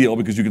no big deal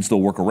because you can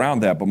still work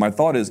around that. But my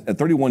thought is, at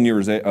 31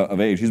 years of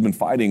age, he's been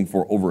fighting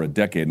for over a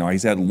decade. Now,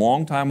 he's had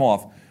long time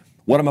off.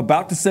 What I'm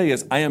about to say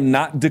is I am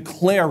not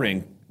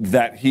declaring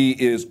that he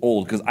is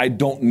old because I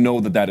don't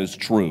know that is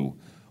true.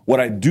 What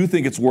I do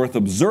think it's worth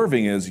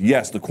observing is,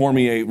 yes, the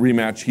Cormier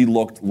rematch, he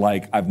looked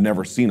like I've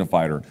never seen a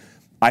fighter.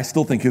 I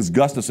still think his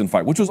Gustafsson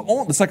fight, which was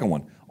the second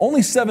one,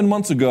 only 7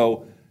 months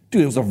ago,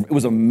 dude, it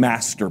was a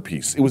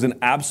masterpiece. It was an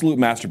absolute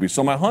masterpiece.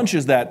 So my hunch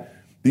is that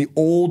the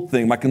old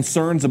thing, my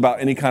concerns about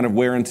any kind of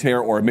wear and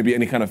tear or maybe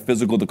any kind of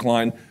physical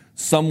decline,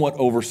 somewhat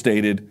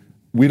overstated.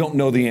 We don't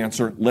know the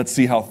answer. Let's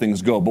see how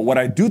things go. But what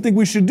I do think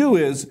we should do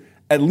is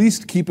at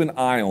least keep an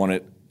eye on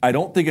it. I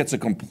don't think it's a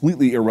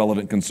completely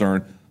irrelevant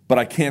concern, but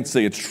I can't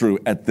say it's true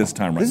at this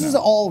time right now. This is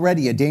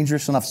already a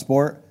dangerous enough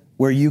sport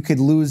where you could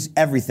lose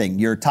everything,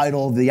 your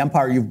title, the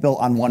empire you've built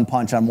on one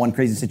punch, on one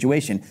crazy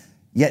situation.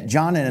 Yet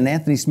John in an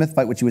Anthony Smith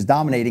fight, which he was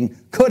dominating,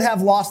 could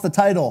have lost the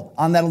title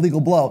on that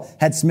illegal blow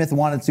had Smith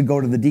wanted to go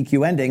to the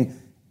DQ ending,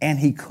 and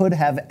he could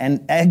have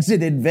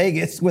exited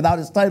Vegas without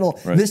his title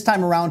this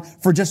time around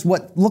for just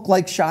what looked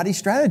like shoddy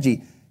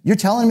strategy. You're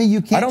telling me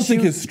you can't I don't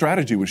think his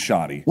strategy was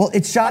shoddy. Well,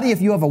 it's shoddy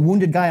if you have a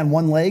wounded guy on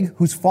one leg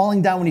who's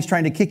falling down when he's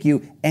trying to kick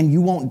you and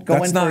you won't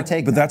go in for a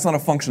takedown. But that's not a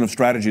function of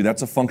strategy.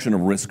 That's a function of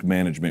risk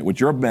management.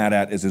 What you're mad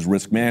at is his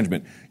risk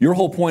management. Your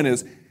whole point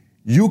is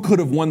you could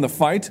have won the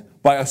fight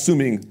by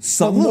assuming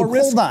some more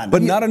risk,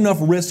 but not enough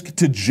risk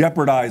to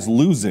jeopardize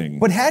losing.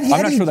 But had he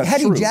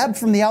jabbed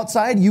from the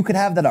outside, you could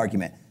have that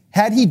argument.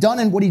 Had he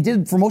done what he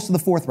did for most of the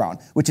fourth round,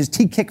 which is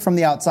kick from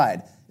the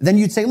outside, then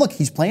you'd say, look,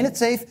 he's playing it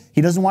safe. He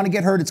doesn't want to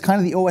get hurt. It's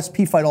kind of the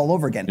OSP fight all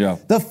over again. Yeah.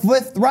 The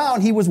fifth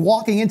round, he was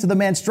walking into the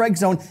man's strike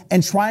zone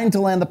and trying to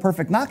land the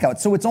perfect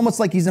knockout. So it's almost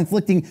like he's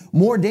inflicting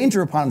more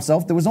danger upon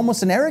himself. There was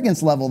almost an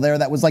arrogance level there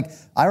that was like,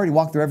 I already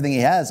walked through everything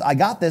he has. I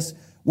got this.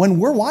 When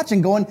we're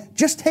watching going,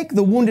 just take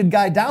the wounded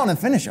guy down and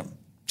finish him.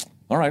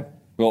 All right.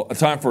 Well,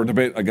 time for a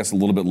debate, I guess, a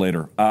little bit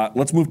later.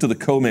 Let's move to the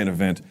co-main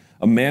event.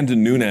 Amanda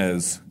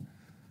Nunes.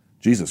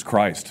 Jesus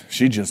Christ,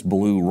 she just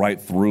blew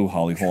right through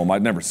Holly Holm.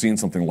 I'd never seen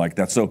something like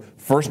that. So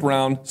first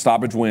round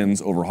stoppage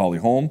wins over Holly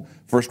Holm.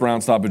 First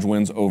round stoppage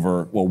wins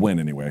over, win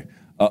anyway,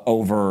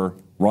 over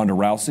Ronda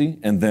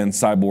Rousey, and then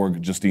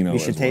Cyborg Justino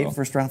as well.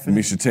 First round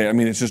finish? Miesha Tate. I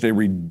mean, it's just a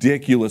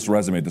ridiculous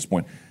resume at this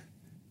point.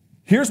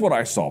 Here's what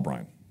I saw,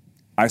 Brian.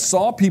 I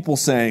saw people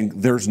saying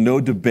there's no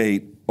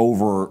debate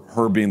over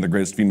her being the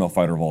greatest female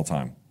fighter of all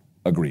time.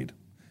 Agreed.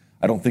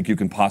 I don't think you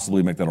can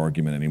possibly make that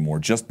argument anymore.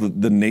 Just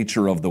the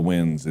nature of the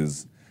wins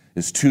is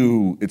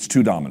too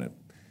dominant.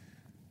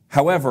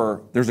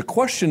 However, there's a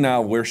question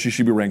now where she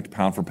should be ranked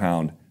pound for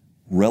pound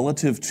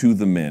relative to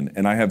the men.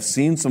 And I have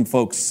seen some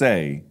folks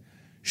say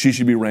she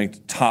should be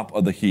ranked top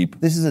of the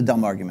heap. This is a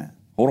dumb argument.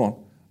 Hold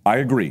on. I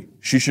agree.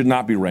 She should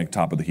not be ranked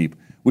top of the heap,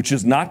 which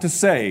is not to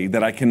say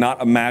that I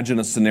cannot imagine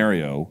a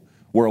scenario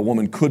where a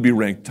woman could be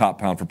ranked top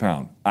pound for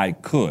pound. I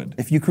could.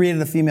 If you created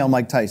a female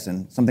Mike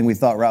Tyson, something we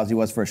thought Rousey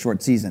was for a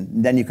short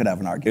season, then you could have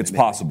an argument. It's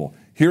possible.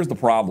 Here's the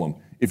problem.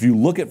 If you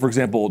look at, for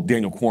example,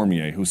 Daniel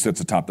Cormier, who sits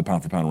atop the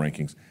pound for pound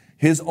rankings,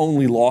 his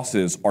only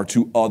losses are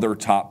to other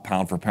top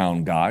pound for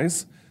pound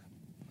guys.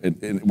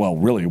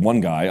 Really,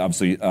 one guy,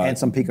 obviously. And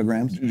some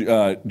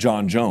picograms.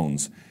 John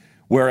Jones.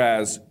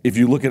 Whereas, if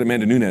you look at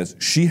Amanda Nunes,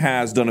 she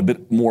has done a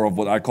bit more of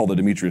what I call the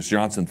Demetrius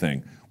Johnson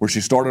thing, where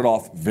she started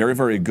off very,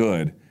 very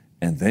good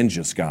and then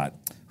just got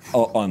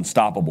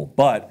unstoppable.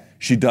 But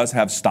she does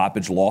have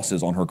stoppage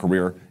losses on her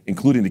career,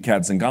 including to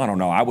Kat Zingano.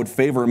 Now, I would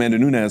favor Amanda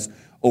Nunes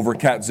over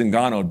Kat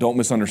Zingano. Don't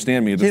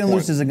misunderstand me at this point. She didn't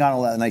lose to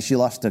Zingano that night. She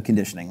lost to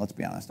conditioning, let's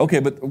be honest. Okay,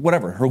 but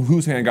whatever.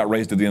 Whose hand got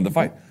raised at the end of the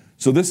fight?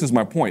 So this is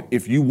my point.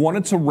 If you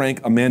wanted to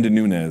rank Amanda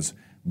Nunes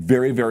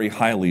very, very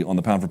highly on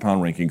the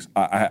pound-for-pound rankings,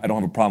 I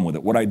don't have a problem with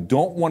it. What I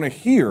don't want to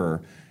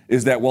hear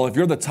is that, if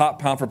you're the top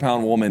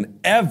pound-for-pound woman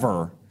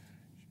ever,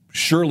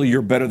 surely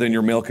you're better than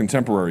your male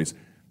contemporaries.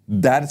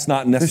 That's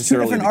not necessarily the case. There's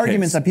two different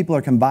arguments that people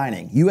are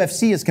combining.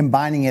 UFC is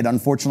combining it,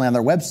 unfortunately, on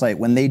their website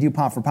when they do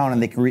pound for pound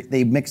and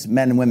they mix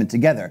men and women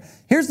together.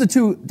 Here's the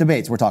two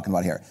debates we're talking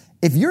about here.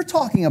 If you're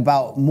talking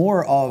about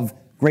more of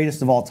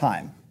greatest of all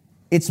time,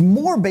 it's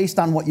more based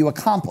on what you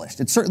accomplished.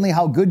 It's certainly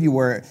how good you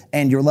were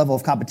and your level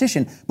of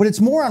competition, but it's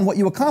more on what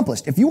you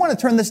accomplished. If you want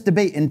to turn this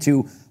debate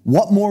into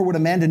what more would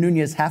Amanda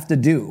Nunes have to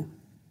do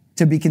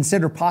to be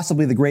considered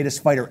possibly the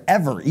greatest fighter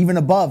ever, even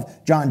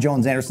above John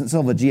Jones, Anderson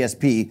Silva,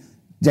 GSP,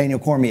 Daniel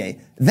Cormier,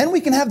 then we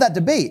can have that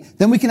debate.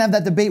 Then we can have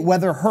that debate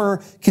whether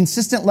her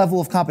consistent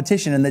level of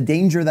competition and the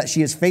danger that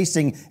she is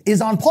facing is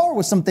on par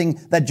with something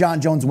that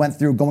John Jones went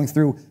through, going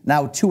through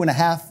now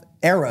 2.5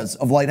 eras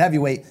of light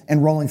heavyweight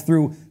and rolling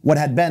through what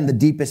had been the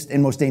deepest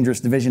and most dangerous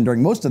division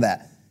during most of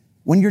that.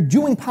 When you're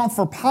doing pound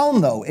for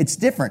pound, though, it's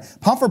different.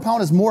 Pound for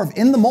pound is more of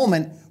in the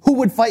moment, who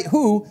would fight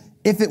who,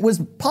 if it was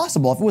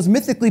possible, if it was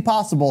mythically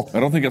possible. I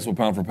don't think that's what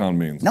pound for pound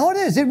means. No, it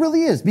is. It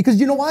really is. Because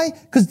you know why?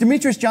 Because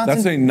Demetrius Johnson.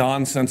 That's a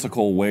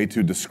nonsensical way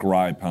to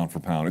describe pound for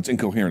pound. It's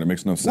incoherent. It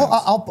makes no sense. Well,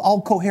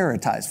 I'll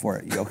coherentize for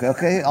it.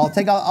 Okay.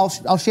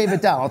 I'll shave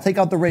it down. I'll take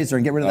out the razor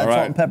and get rid of that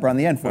salt and pepper on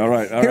the end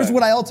for it. Here's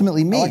what I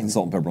ultimately mean. I like the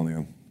salt and pepper on the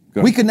end.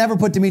 We could never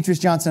put Demetrius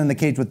Johnson in the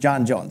cage with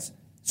John Jones.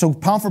 So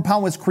pound for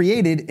pound was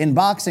created in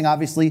boxing,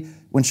 obviously,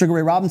 when Sugar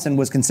Ray Robinson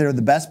was considered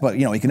the best, but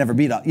he could never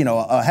beat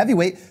a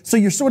heavyweight. So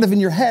you're sort of in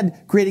your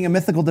head creating a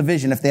mythical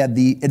division. If they had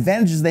the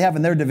advantages they have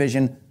in their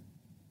division,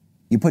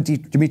 you put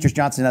Demetrius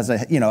Johnson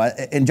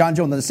and John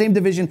Jones in the same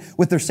division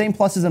with their same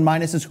pluses and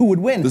minuses. Who would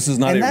win? This is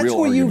not a real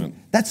argument.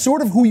 That's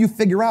sort of who you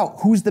figure out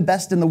who's the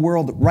best in the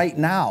world right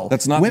now.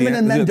 That's not women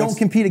and men don't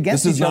compete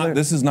against each other.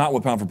 This is not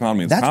what pound for pound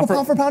means. That's what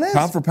pound for pound is.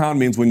 Pound for pound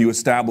means when you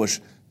establish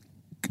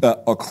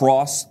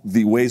across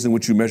the ways in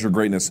which you measure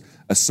greatness,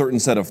 a certain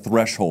set of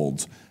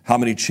thresholds. How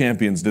many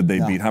champions did they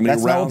beat? How many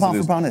rounds? That's not what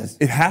pound for pound is.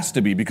 It has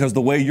to be, because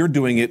the way you're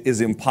doing it is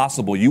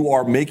impossible. You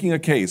are making a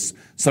case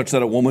such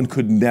that a woman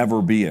could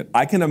never be it.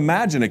 I can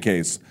imagine a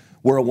case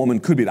where a woman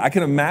could beat it. I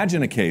can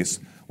imagine a case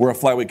where a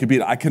flyweight could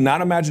beat it. I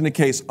cannot imagine a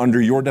case under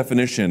your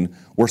definition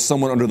where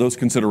someone under those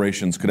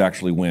considerations could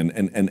actually win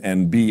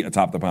and be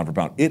atop the pound for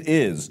pound. It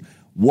is.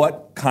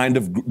 What kind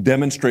of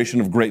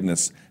demonstration of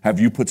greatness have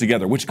you put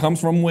together? Which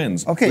comes from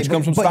wins, which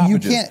comes from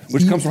stoppages,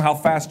 which comes from how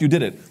fast you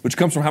did it, which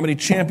comes from how many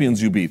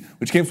champions you beat,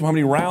 which comes from how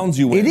many rounds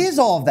you win. It is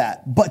all of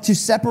that. But to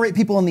separate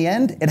people in the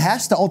end, it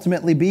has to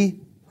ultimately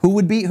be who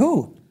would beat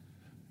who.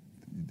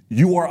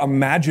 You are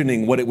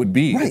imagining what it would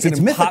be. Right. It's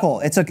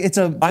mythical.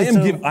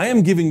 I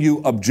am giving you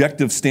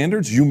objective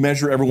standards. You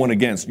measure everyone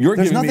against.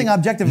 There's nothing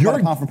objective about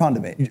a pound for pound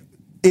debate.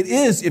 It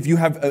is if you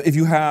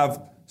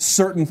have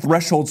certain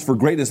thresholds for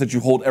greatness that you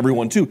hold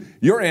everyone to.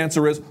 Your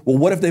answer is, well,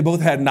 what if they both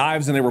had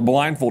knives and they were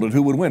blindfolded?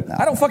 Who would win?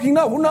 I don't fucking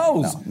know. Who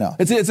knows? No.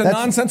 It's a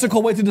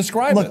nonsensical way to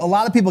describe it. Look, a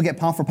lot of people get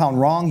pound for pound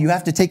wrong. You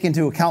have to take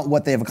into account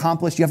what they've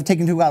accomplished. You have to take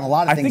into account a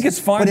lot of things. I think it's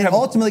fine. But it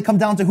ultimately comes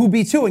down to who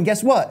beats who. And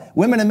guess what?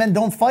 Women and men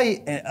don't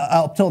fight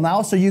up till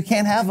now, so you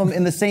can't have them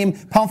in the same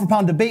pound for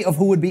pound debate of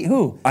who would beat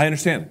who. I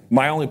understand.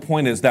 My only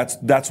point is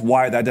that's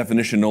why that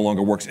definition no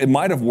longer works. It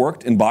might have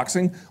worked in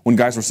boxing when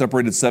guys were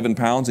separated 7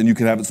 pounds and you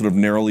could have it sort of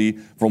narrowly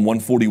from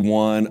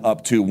 141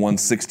 up to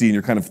 160, and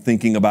you're kind of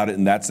thinking about it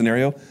in that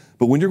scenario.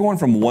 But when you're going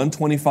from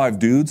 125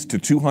 dudes to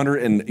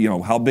 200,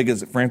 and how big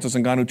is it, Francis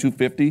Ngannou,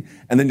 250,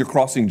 and then you're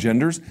crossing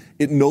genders,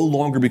 it no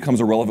longer becomes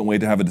a relevant way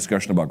to have a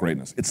discussion about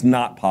greatness. It's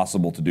not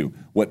possible to do.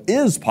 What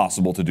is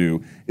possible to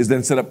do is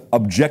then set up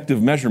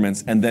objective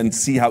measurements and then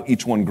see how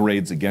each one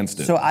grades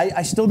against it. So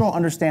I still don't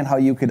understand how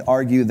you could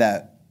argue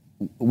that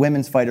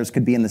women's fighters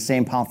could be in the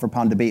same pound for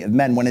pound debate of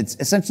men when it's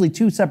essentially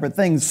two separate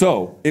things.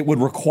 So it would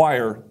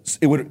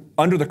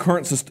under the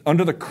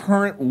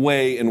current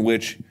way in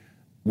which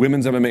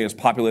women's MMA is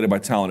populated by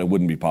talent, it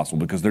wouldn't be possible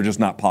because they're just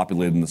not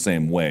populated in the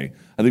same way.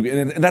 I think,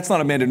 and that's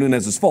not Amanda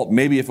Nunes's fault.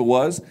 Maybe if it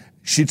was,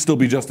 she'd still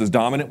be just as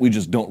dominant. We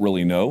just don't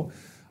really know.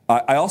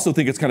 I also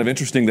think it's kind of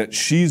interesting that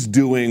she's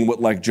doing what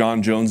like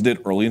John Jones did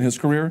early in his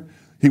career.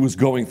 He was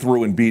going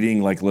through and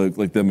beating like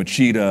the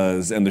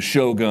Machidas and the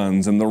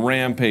Shoguns and the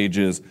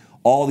Rampages,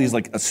 all these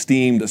like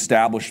esteemed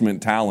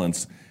establishment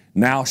talents.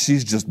 Now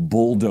she's just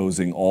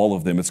bulldozing all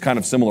of them. It's kind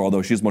of similar,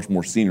 although she's much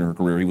more senior in her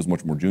career. He was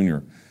much more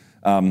junior.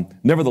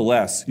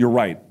 Nevertheless, you're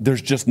right.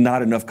 There's just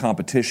not enough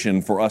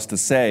competition for us to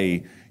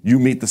say you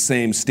meet the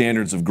same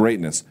standards of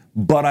greatness.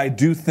 But I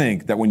do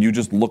think that when you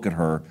just look at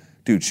her,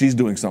 dude, she's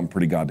doing something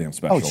pretty goddamn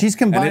special. Oh, she's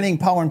combining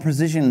power and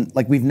precision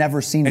like we've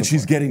never seen before. And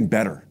she's getting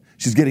better.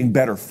 She's getting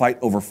better fight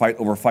over fight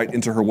over fight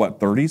into her,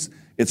 30s?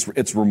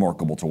 It's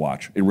remarkable to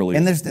watch. It really is.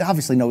 And there's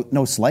obviously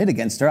no slight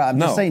against her. I'm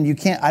just saying you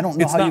can't, I don't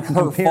know how you can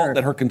compare. It's not her fault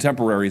that her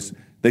contemporaries,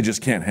 they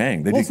just can't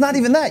hang. It's not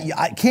even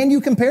that. Can you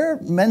compare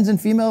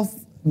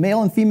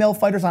male and female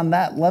fighters on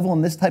that level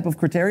in this type of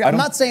criteria? I'm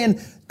not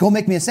saying go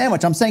make me a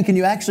sandwich. I'm saying can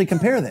you actually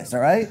compare this, all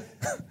right?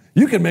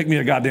 You can make me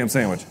a goddamn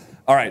sandwich.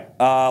 All right,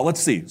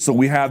 let's see. So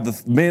we have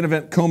the main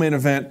event, co-main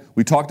event.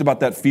 We talked about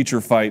that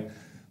feature fight.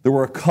 There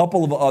were a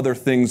couple of other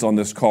things on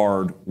this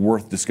card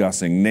worth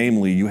discussing.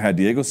 Namely, you had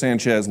Diego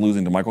Sanchez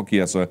losing to Michael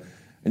Chiesa,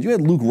 and you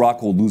had Luke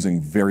Rockhold losing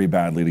very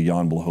badly to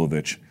Jan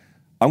Blachowicz.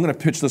 I'm going to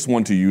pitch this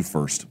one to you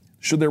first.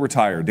 Should they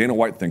retire? Dana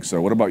White thinks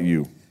so. What about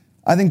you?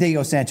 I think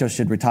Diego Sanchez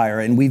should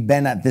retire, and we've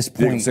been at this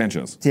point.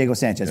 Diego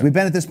Sanchez. Yeah. We've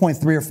been at this point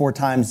 3 or 4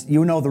 times.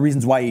 You know the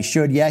reasons why he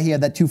should. Yeah, he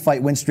had that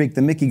 2-fight win streak.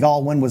 The Mickey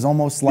Gall win was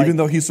almost like... Even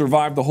though he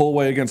survived the whole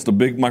way against the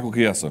big Michael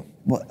Chiesa.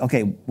 Well,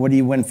 okay, what do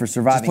you win for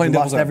surviving? He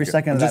lost every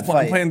second of that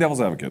fight. I'm playing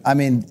devil's advocate. I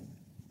mean,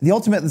 the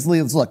ultimate is,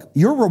 look,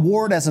 your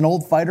reward as an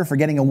old fighter for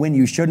getting a win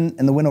you shouldn't,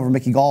 and the win over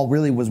Mickey Gall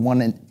really was one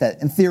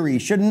that in theory you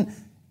shouldn't,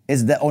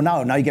 is that,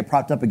 now you get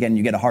propped up again,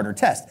 you get a harder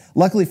test.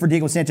 Luckily for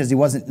Diego Sanchez, he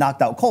wasn't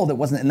knocked out cold. It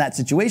wasn't in that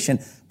situation.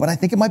 But I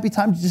think it might be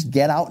time to just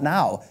get out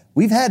now.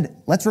 We've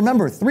had, let's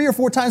remember, 3 or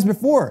 4 times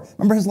before.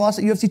 Remember his loss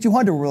at UFC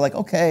 200 where we're like,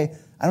 okay,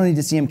 I don't need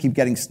to see him keep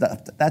getting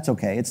stuffed. That's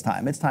okay. It's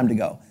time. It's time to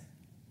go.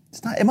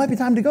 It might be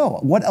time to go.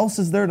 What else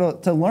is there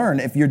to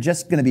learn if you're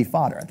just going to be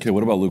fodder? Okay,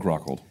 what about Luke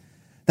Rockhold?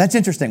 That's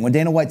interesting. When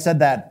Dana White said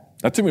that,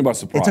 That took me by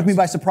surprise. It took me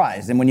by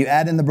surprise. And when you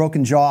add in the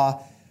broken jaw,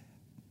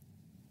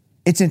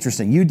 it's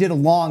interesting. You did a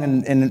long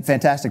and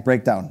fantastic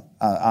breakdown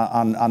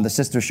on the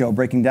sister show,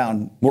 breaking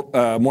down.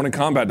 Morning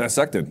Combat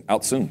Dissected,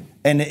 out soon.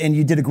 And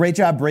you did a great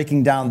job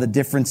breaking down the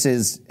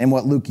differences in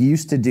what Luke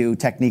used to do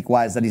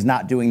technique-wise that he's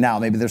not doing now.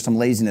 Maybe there's some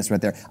laziness right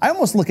there. I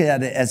almost look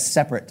at it as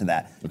separate to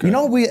that. Okay. You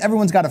know,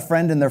 everyone's got a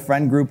friend in their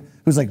friend group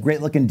who's like a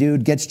great-looking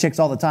dude, gets chicks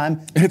all the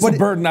time. It's a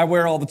burden I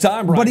wear all the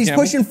time, Brian But he's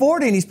Campbell. pushing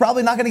 40, and he's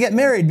probably not going to get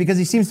married because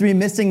he seems to be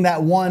missing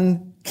that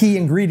one key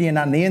ingredient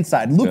on the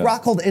inside. Luke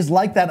Rockhold is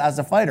like that as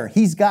a fighter.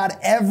 He's got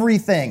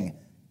everything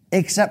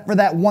except for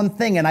that one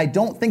thing, and I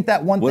don't think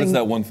that one thing... What is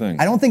that one thing?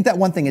 I don't think that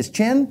one thing is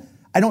chin.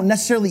 I don't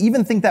necessarily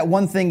even think that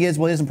one thing is,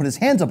 well, he doesn't put his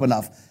hands up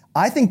enough.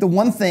 I think the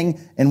one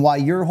thing, and why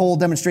your whole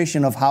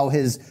demonstration of how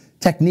his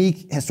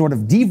technique has sort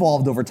of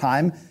devolved over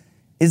time,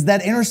 is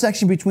that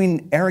intersection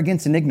between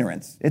arrogance and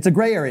ignorance. It's a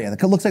gray area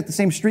that looks like the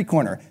same street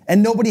corner,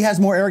 and nobody has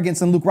more arrogance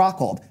than Luke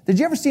Rockhold. Did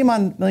you ever see him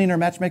on Millionaire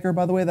Matchmaker,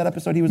 by the way, that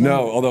episode he was on?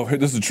 No, although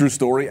this is a true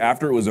story.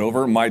 After it was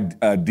over, my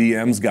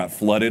DMs got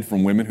flooded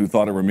from women who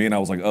thought it were me, and I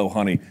was like, oh,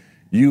 honey,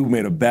 you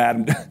made a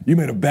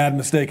bad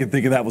mistake in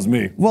thinking that was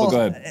me. Well,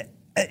 go ahead.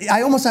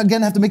 I almost,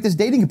 again, have to make this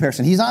dating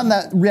comparison. He's on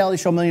that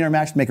reality show Millionaire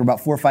Matchmaker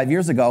about 4 or 5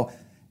 years ago,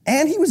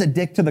 and he was a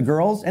dick to the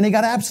girls, and he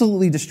got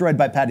absolutely destroyed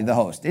by Patty, the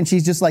host. And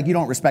she's just like, you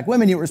don't respect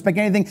women, you don't respect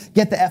anything,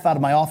 get the F out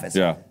of my office.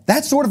 Yeah.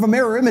 That's sort of a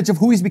mirror image of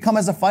who he's become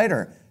as a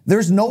fighter.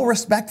 There's no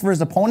respect for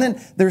his opponent.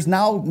 There's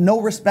now no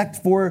respect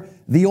for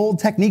the old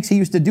techniques he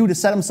used to do to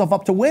set himself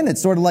up to win.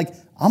 It's sort of like,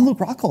 I'm Luke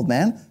Rockhold,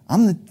 man.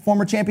 I'm the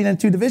former champion in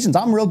 2 divisions.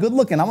 I'm real good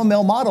looking. I'm a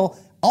male model.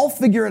 I'll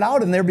figure it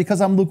out in there because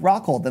I'm Luke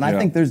Rockhold. And I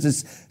think there's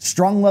this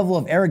strong level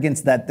of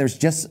arrogance that there's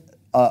just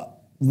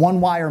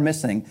one wire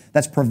missing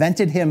that's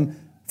prevented him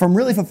from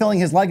really fulfilling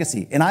his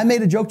legacy. And I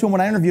made a joke to him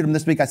when I interviewed him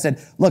this week. I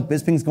said, look,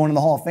 Bisping's going in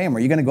the Hall of Fame. Are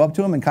you going to go up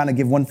to him and kind of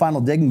give one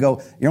final dig and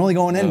go, you're only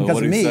going in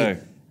because of me? Say?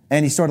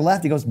 And he sort of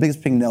laughed. He goes,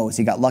 Bisping knows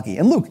he got lucky.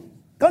 And Luke,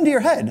 gun to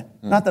your head.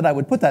 Not that I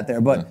would put that there,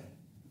 but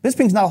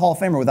Bisping's not a Hall of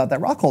Famer without that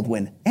Rockhold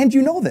win. And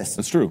you know this.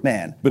 That's true.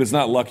 Man. But it's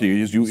not lucky.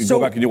 You go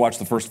back and you watch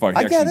the first fight.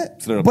 I get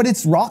it. But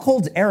it's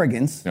Rockhold's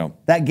arrogance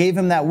that gave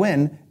him that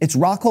win. It's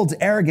Rockhold's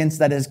arrogance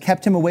that has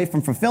kept him away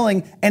from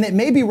fulfilling. And it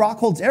may be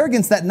Rockhold's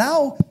arrogance that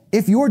now,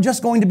 if you're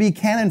just going to be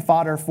cannon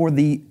fodder for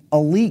the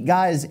elite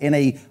guys in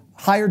a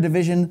higher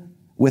division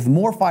with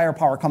more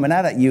firepower coming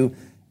at you,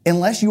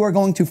 unless you are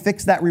going to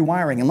fix that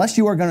rewiring, unless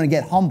you are going to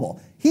get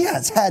humble. He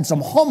has had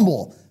some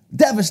humble,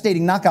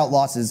 devastating knockout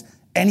losses.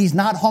 And he's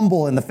not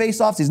humble in the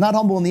face-offs. He's not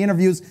humble in the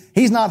interviews.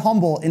 He's not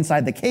humble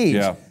inside the cage.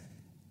 Yeah.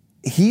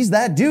 He's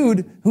that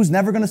dude who's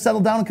never going to settle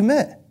down and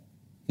commit.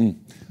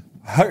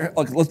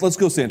 Let's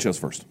go Sanchez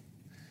first.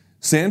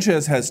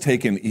 Sanchez has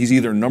he's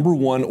either number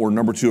 1 or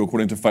number 2,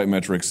 according to Fight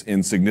Metrics,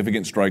 in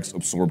significant strikes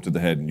absorbed to the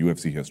head in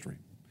UFC history.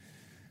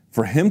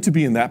 For him to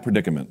be in that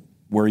predicament,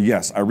 where,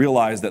 yes, I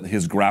realize that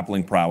his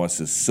grappling prowess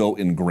is so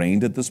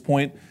ingrained at this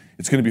point,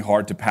 it's going to be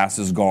hard to pass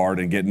his guard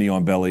and get knee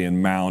on belly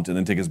and mount and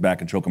then take his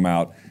back and choke him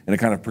out in a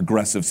kind of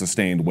progressive,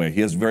 sustained way.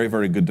 He has very,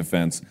 very good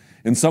defense.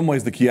 In some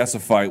ways, the Chiesa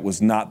fight was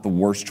not the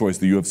worst choice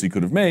the UFC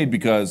could have made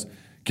because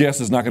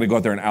Chiesa is not going to go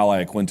out there and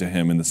ally Quinta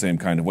him in the same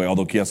kind of way,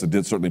 although Chiesa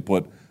did certainly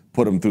put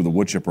him through the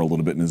wood chipper a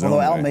little bit in his own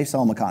way. Although Al may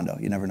sell him a condo.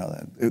 You never know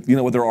that. You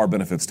know what? There are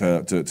benefits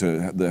to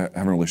having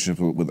a relationship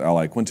with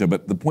ally Quinta,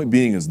 but the point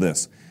being is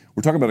this.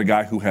 We're talking about a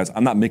guy who has,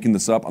 I'm not making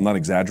this up, I'm not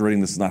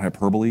exaggerating, this is not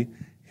hyperbole,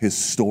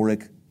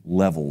 historic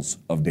levels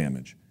of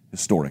damage.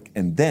 Historic.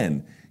 And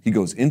then he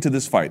goes into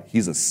this fight.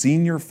 He's a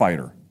senior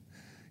fighter.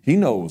 He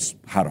knows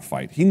how to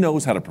fight. He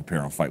knows how to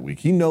prepare on fight week.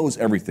 He knows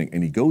everything.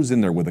 And he goes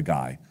in there with a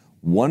guy,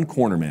 one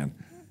corner man,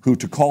 who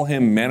to call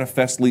him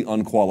manifestly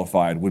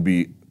unqualified would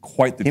be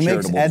quite the charitable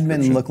description. He makes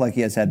Edmund look like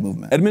he has head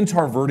movement. Edmund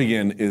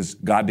Tarverdian is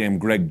goddamn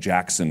Greg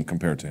Jackson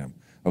compared to him.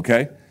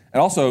 Okay? And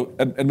also,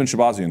 Edmund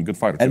Shabazian, good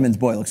fighter too. Edmund's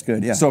boy looks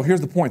good, yeah. So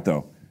here's the point,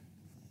 though.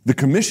 The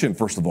commission,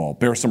 first of all,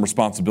 bears some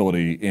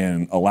responsibility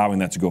in allowing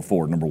that to go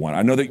forward, number 1.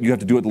 I know that you have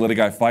to do it to let a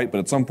guy fight, but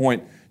at some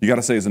point, you got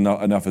to say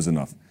enough is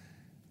enough.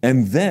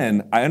 And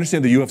then, I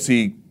understand the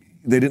UFC,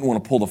 they didn't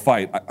want to pull the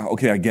fight.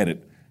 I get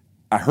it.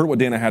 I heard what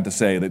Dana had to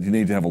say, that you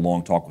need to have a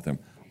long talk with him.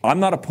 I'm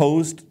not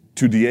opposed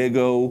to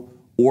Diego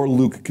or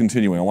Luke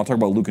continuing. I want to talk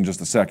about Luke in just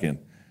a second.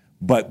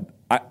 But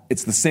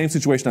it's the same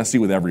situation I see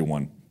with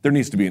everyone. There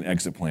needs to be an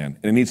exit plan,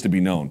 and it needs to be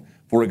known.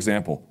 For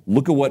example,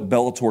 look at what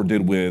Bellator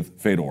did with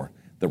Fedor.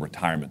 The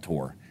retirement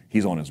tour.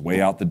 He's on his way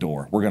out the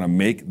door. We're going to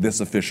make this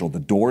official. The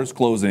door is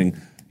closing.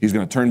 He's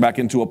going to turn back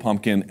into a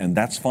pumpkin, and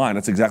that's fine.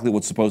 That's exactly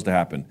what's supposed to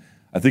happen.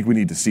 I think we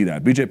need to see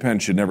that. BJ Penn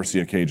should never see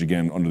a cage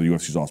again under the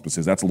UFC's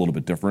auspices. That's a little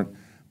bit different.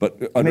 But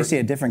you may see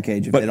a different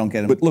cage if they don't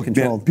get him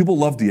controlled. Man, people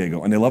love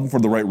Diego, and they love him for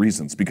the right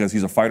reasons because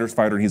he's a fighter's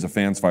fighter and he's a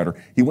fan's fighter.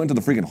 He went to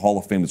the freaking Hall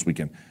of Fame this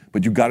weekend.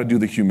 But you got to do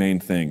the humane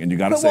thing, and you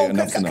got to say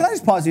enough's enough. Can I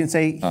just pause you and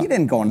say he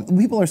didn't go in?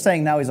 People are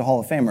saying now he's a Hall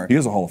of Famer. He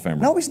is a Hall of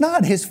Famer. No, he's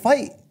not. His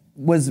fight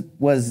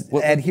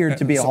adhered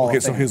to be a Hall of Famer.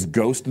 Okay, so his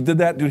ghost did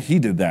that? Dude, he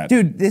did that.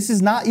 Dude, this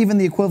is not even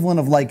the equivalent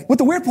of like... What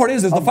the weird part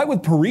is the fight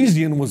with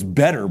Parisian was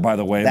better, by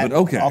the way, but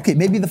okay. Okay,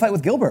 maybe the fight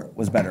with Gilbert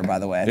was better, by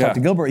the way. I talked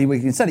to Gilbert,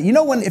 he said it. You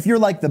know if you're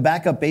like the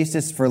backup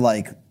bassist for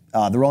like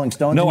the Rolling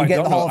Stones, no, and you I get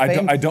don't the Hall know. of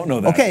Fame? I don't know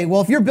that. Okay,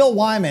 well, if you're Bill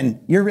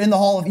Wyman, you're in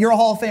the you're a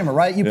Hall of Famer,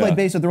 right? You played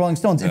bass with the Rolling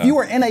Stones. If you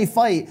were in a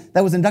fight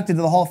that was inducted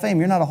to the Hall of Fame,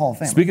 you're not a Hall of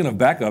Famer. Speaking of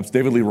backups,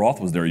 David Lee Roth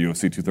was there at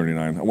UFC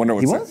 239. I wonder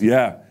what's... He was?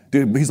 Yeah.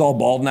 Dude, he's all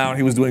bald now, and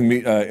he was doing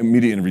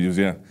media interviews,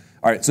 yeah.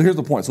 All right, so here's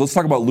the point. So let's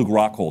talk about Luke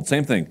Rockhold.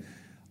 Same thing.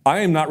 I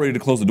am not ready to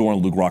close the door on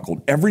Luke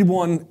Rockhold.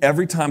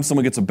 Every time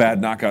someone gets a bad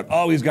knockout,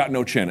 oh, he's got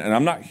no chin. And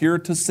I'm not here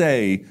to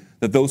say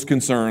that those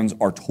concerns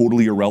are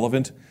totally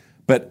irrelevant.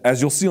 But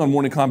as you'll see on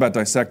Morning Combat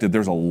Dissected,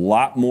 there's a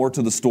lot more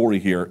to the story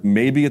here.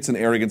 Maybe it's an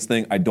arrogance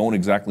thing. I don't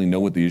exactly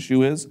know what the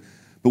issue is.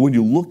 But when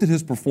you looked at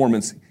his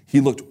performance, he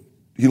looked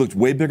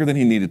way bigger than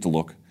he needed to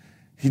look.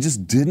 He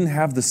just didn't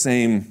have the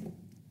same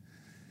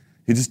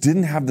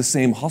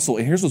hustle.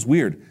 And here's what's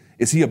weird.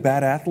 Is he a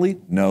bad athlete?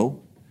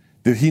 No.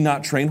 Did he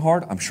not train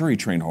hard? I'm sure he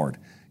trained hard.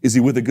 Is he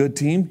with a good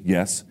team?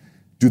 Yes.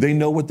 Do they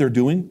know what they're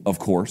doing? Of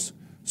course.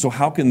 So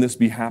how can this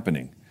be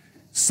happening?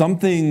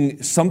 Something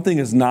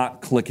is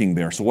not clicking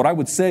there. So what I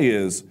would say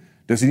is,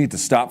 does he need to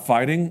stop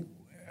fighting?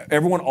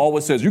 Everyone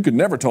always says, you could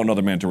never tell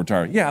another man to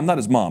retire. Yeah, I'm not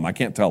his mom. I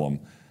can't tell him.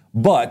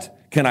 But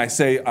can I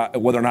say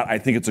whether or not I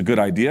think it's a good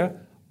idea?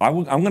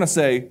 I'm going to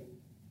say,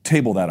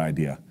 table that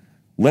idea.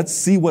 Let's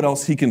see what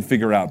else he can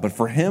figure out. But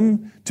for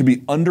him to be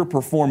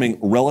underperforming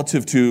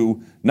relative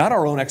to not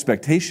our own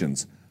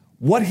expectations,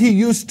 what he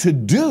used to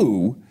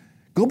do,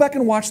 go back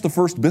and watch the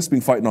first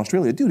Bisping fight in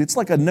Australia. Dude, it's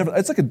like a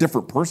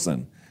different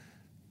person.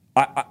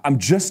 I'm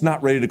just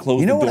not ready to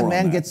close the door on that. You know when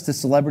a man gets to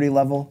celebrity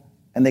level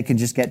and they can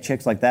just get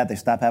chicks like that, they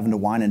stop having to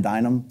wine and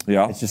dine them?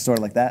 Yeah. It's just sort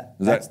of like that.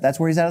 That's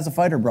where he's at as a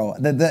fighter, bro.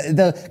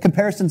 The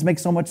comparisons make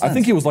so much sense. I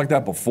think he was like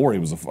that before he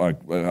was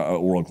a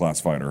world-class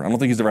fighter. I don't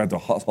think he's ever had to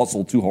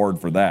hustle too hard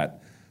for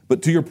that.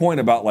 But to your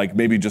point about like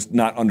maybe just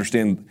not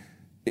understand,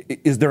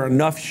 is there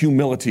enough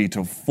humility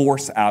to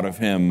force out of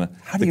him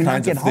How do you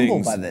not get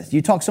humbled by this?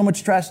 You talk so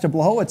much trash to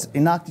Blachowicz,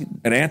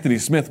 And Anthony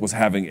Smith was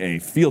having a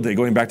field day.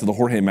 Going back to the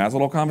Jorge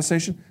Masvidal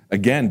conversation,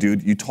 again,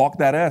 dude, you talk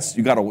that S,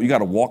 you gotta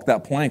walk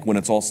that plank when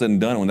it's all said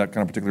and done in that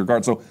kind of particular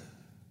regard.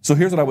 So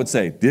here's what I would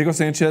say: Diego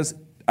Sanchez,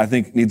 I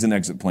think, needs an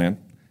exit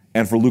plan,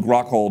 and for Luke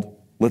Rockhold,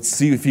 let's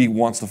see if he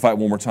wants to fight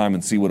one more time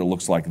and see what it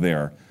looks like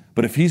there.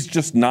 But if he's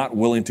just not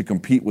willing to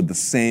compete with the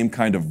same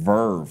kind of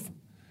verve,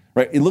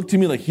 right? It looked to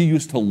me like he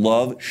used to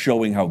love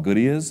showing how good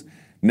he is.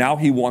 Now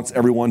he wants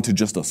everyone to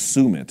just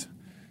assume it.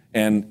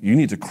 And you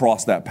need to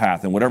cross that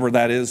path. And whatever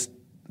that is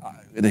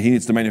that he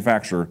needs to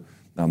manufacture,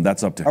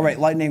 that's up to him. All right,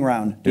 lightning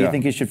round. Do you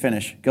think he should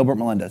finish? Gilbert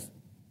Melendez.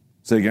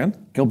 Say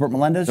again? Gilbert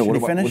Melendez, should he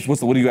finish?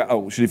 What do you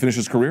got? Should he finish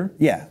his career?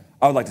 Yeah.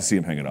 I would like to see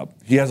him hang it up.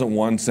 He hasn't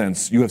won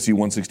since UFC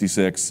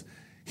 166.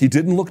 He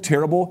didn't look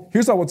terrible.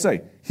 Here's what I would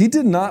say. He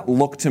did not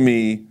look to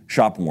me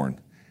shop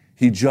worn.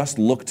 He just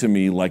looked to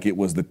me like it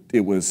was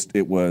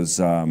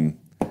Schwarzenegger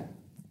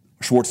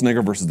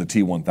versus the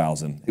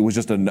T-1000. It was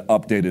just an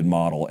updated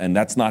model, and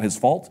that's not his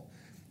fault.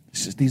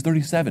 It's just he's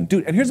 37.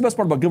 Dude, and here's the best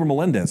part about Gilbert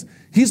Melendez.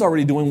 He's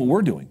already doing what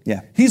we're doing.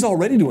 Yeah. He's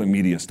already doing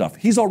media stuff.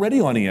 He's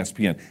already on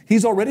ESPN.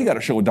 He's already got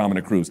a show with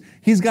Dominic Cruz.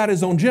 He's got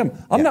his own gym.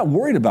 I'm not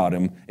worried about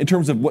him in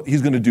terms of what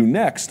he's going to do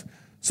next.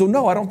 So,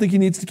 no, I don't think he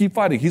needs to keep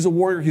fighting. He's a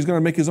warrior. He's going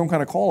to make his own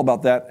kind of call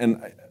about that,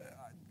 and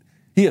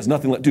he has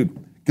nothing left. Dude,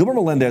 Gilbert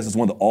Melendez is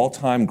one of the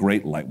all-time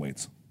great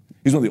lightweights.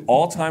 He's one of the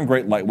all-time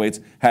great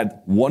lightweights,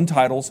 had won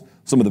titles,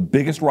 some of the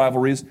biggest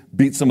rivalries,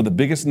 beat some of the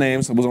biggest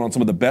names, was on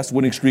some of the best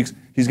winning streaks.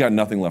 He's got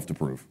nothing left to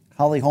prove.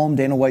 Holly Holm,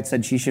 Dana White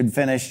said she should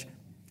finish.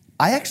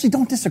 I actually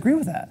don't disagree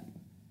with that.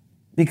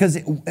 Because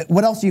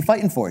what else are you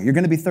fighting for? You're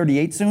going to be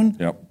 38 soon?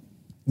 Yep.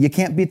 You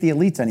can't beat the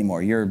elites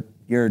anymore. You're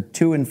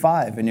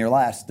 2-5 in your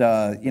last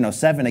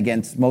 7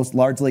 against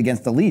largely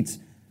against elites.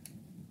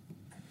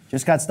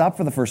 Just got stopped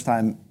for the first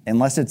time,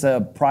 unless it's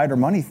a pride or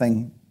money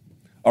thing.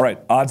 All right,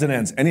 odds and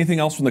ends. Anything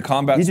else from the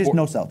combat? You just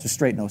no sell, just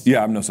straight no sell.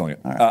 Yeah, I'm no selling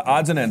it. All right.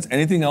 Odds and ends.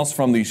 Anything else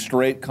from the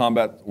straight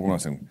combat? What am I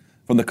saying?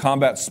 From the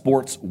combat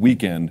sports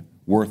weekend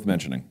worth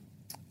mentioning?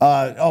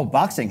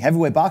 Boxing,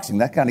 heavyweight boxing.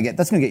 That's gonna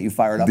get you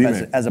fired up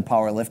as a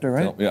power lifter,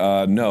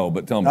 right? No,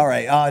 but tell me. All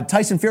right,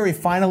 Tyson Fury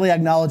finally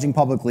acknowledging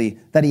publicly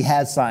that he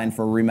has signed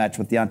for a rematch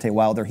with Deontay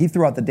Wilder. He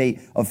threw out the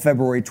date of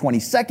February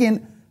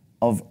 22nd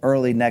of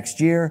early next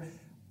year.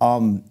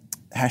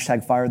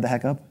 Hashtag fired the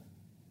heck up.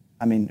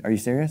 I mean, are you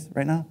serious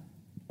right now?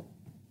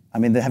 I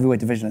mean, the heavyweight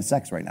division is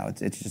sex right now.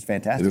 It's just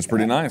fantastic. It is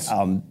pretty nice.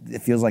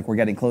 It feels like we're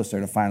getting closer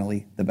to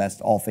finally the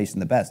best, all facing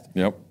the best.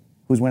 Yep.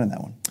 Who's winning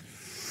that one?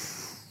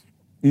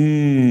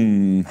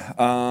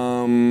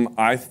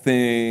 I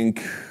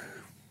think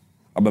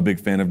I'm a big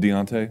fan of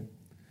Deontay.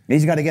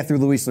 He's got to get through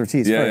Luis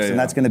Ortiz first, and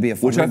that's going to be a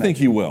fun Which I think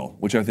he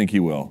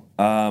will.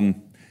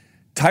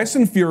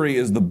 Tyson Fury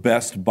is the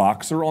best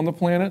boxer on the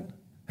planet.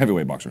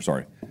 Heavyweight boxer,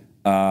 sorry.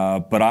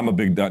 But I'm a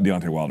big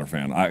Deontay Wilder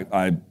fan.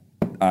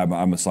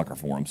 I'm a sucker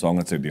for him, so I'm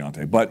going to say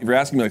Deontay. But if you're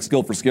asking me like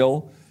skill for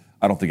skill,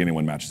 I don't think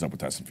anyone matches up with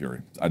Tyson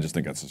Fury. I just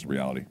think that's just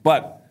reality.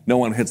 But no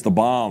one hits the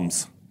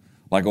bombs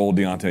like old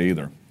Deontay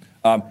either.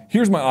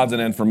 Here's my odds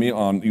and end for me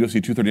on UFC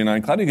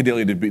 239. Claudia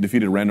Gadelha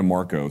defeated Randa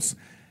Marcos.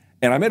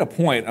 And I made a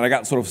point, and I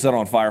got sort of set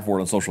on fire for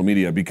it on social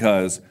media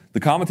because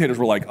the commentators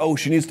were like, oh,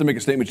 she needs to make a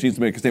statement, she needs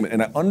to make a statement.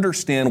 And I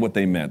understand what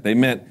they meant. They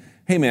meant,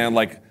 hey, man,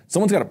 like,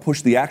 someone's got to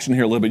push the action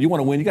here a little bit. You want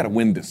to win, you got to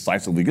win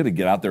decisively. You got to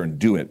get out there and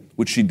do it,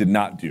 which she did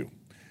not do.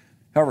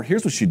 However,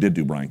 here's what she did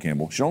do, Brian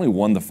Campbell. She only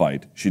won the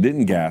fight. She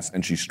didn't gas,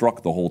 and she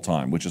struck the whole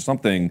time, which is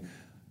something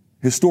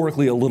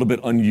historically a little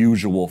bit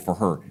unusual for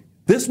her.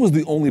 This was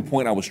the only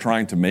point I was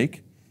trying to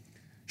make.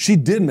 She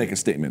did make a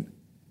statement.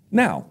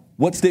 Now,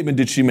 what statement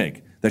did she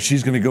make? That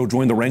she's going to go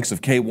join the ranks of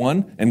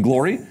K1 and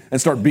Glory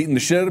and start beating the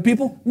shit out of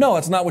people? No,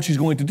 that's not what she's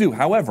going to do.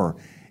 However,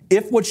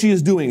 if what she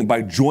is doing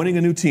by joining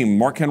a new team,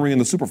 Mark Henry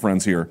and the Super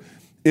Friends here,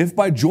 if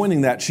by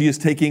joining that she is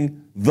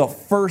taking the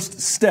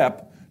first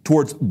step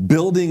towards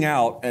building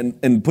out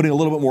and putting a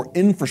little bit more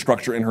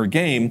infrastructure in her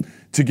game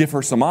to give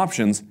her some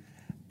options,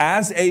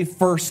 as a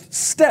first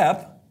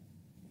step,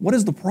 what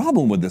is the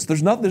problem with this?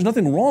 There's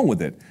nothing wrong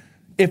with it.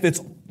 If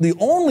it's the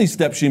only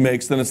step she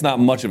makes, then it's not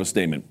much of a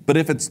statement. But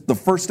if it's the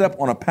first step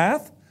on a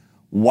path,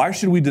 why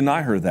should we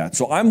deny her that?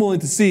 So I'm willing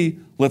to see.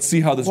 Let's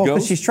see how this goes.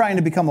 Because she's trying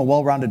to become a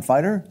well-rounded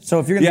fighter. So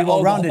if you're going to be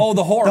well-rounded,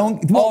 the horror.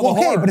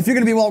 But if you're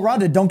going to be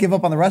well-rounded, don't give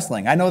up on the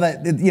wrestling. I know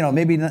that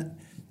maybe not.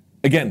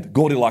 Again,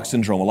 Goldilocks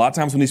syndrome. A lot of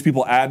times when these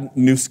people add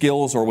new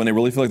skills or when they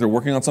really feel like they're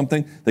working on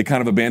something, they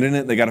kind of abandon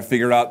it. They got to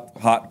figure it out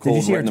hot, cold, Did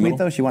you see right in the her tweet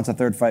middle. though? She wants a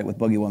third fight with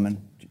Boogie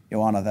Woman.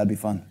 Joanna, that'd be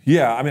fun.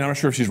 Yeah, I mean, I'm not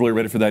sure if she's really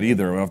ready for that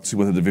either. We'll have to see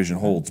what the division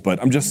holds.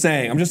 But I'm just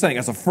saying,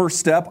 as a first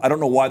step, I don't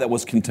know why that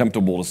was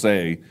contemptible to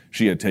say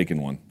she had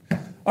taken one.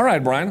 All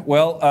right, Brian.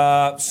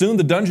 Well, soon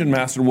the Dungeon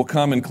Master will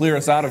come and clear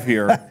us out of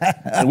here,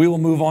 and we will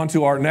move on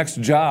to our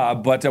next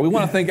job. But we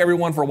want to thank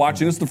everyone for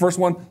watching. This is the first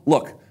one.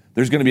 Look,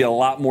 there's going to be a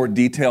lot more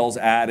details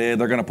added.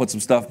 They're going to put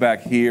some stuff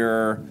back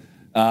here.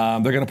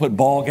 They're going to put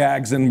ball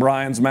gags in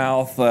Brian's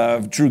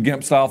mouth, true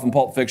Gimp style from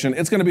Pulp Fiction.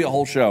 It's going to be a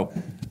whole show.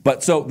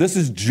 But so this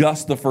is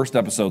just the first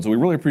episode, so we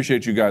really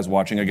appreciate you guys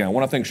watching. Again, I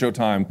want to thank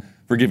Showtime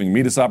for giving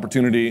me this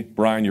opportunity.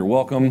 Brian, you're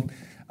welcome,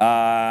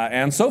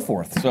 and so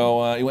forth.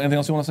 So anything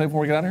else you want to say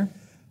before we get out of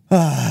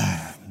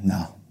here?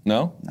 No.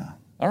 No? No.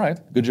 All right.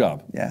 Good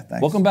job. Yeah,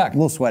 thanks. Welcome back. A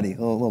little sweaty.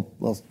 A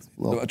little.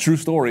 A true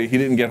story, he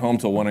didn't get home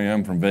till 1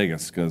 a.m. from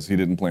Vegas because he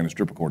didn't plan his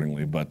trip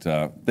accordingly. But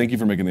thank you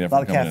for making the effort. A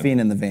lot of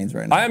caffeine in the veins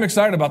right now. I am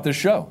excited about this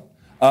show.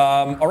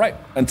 All right.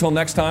 Until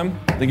next time,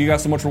 thank you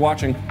guys so much for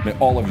watching. May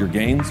all of your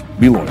gains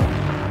be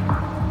loyal.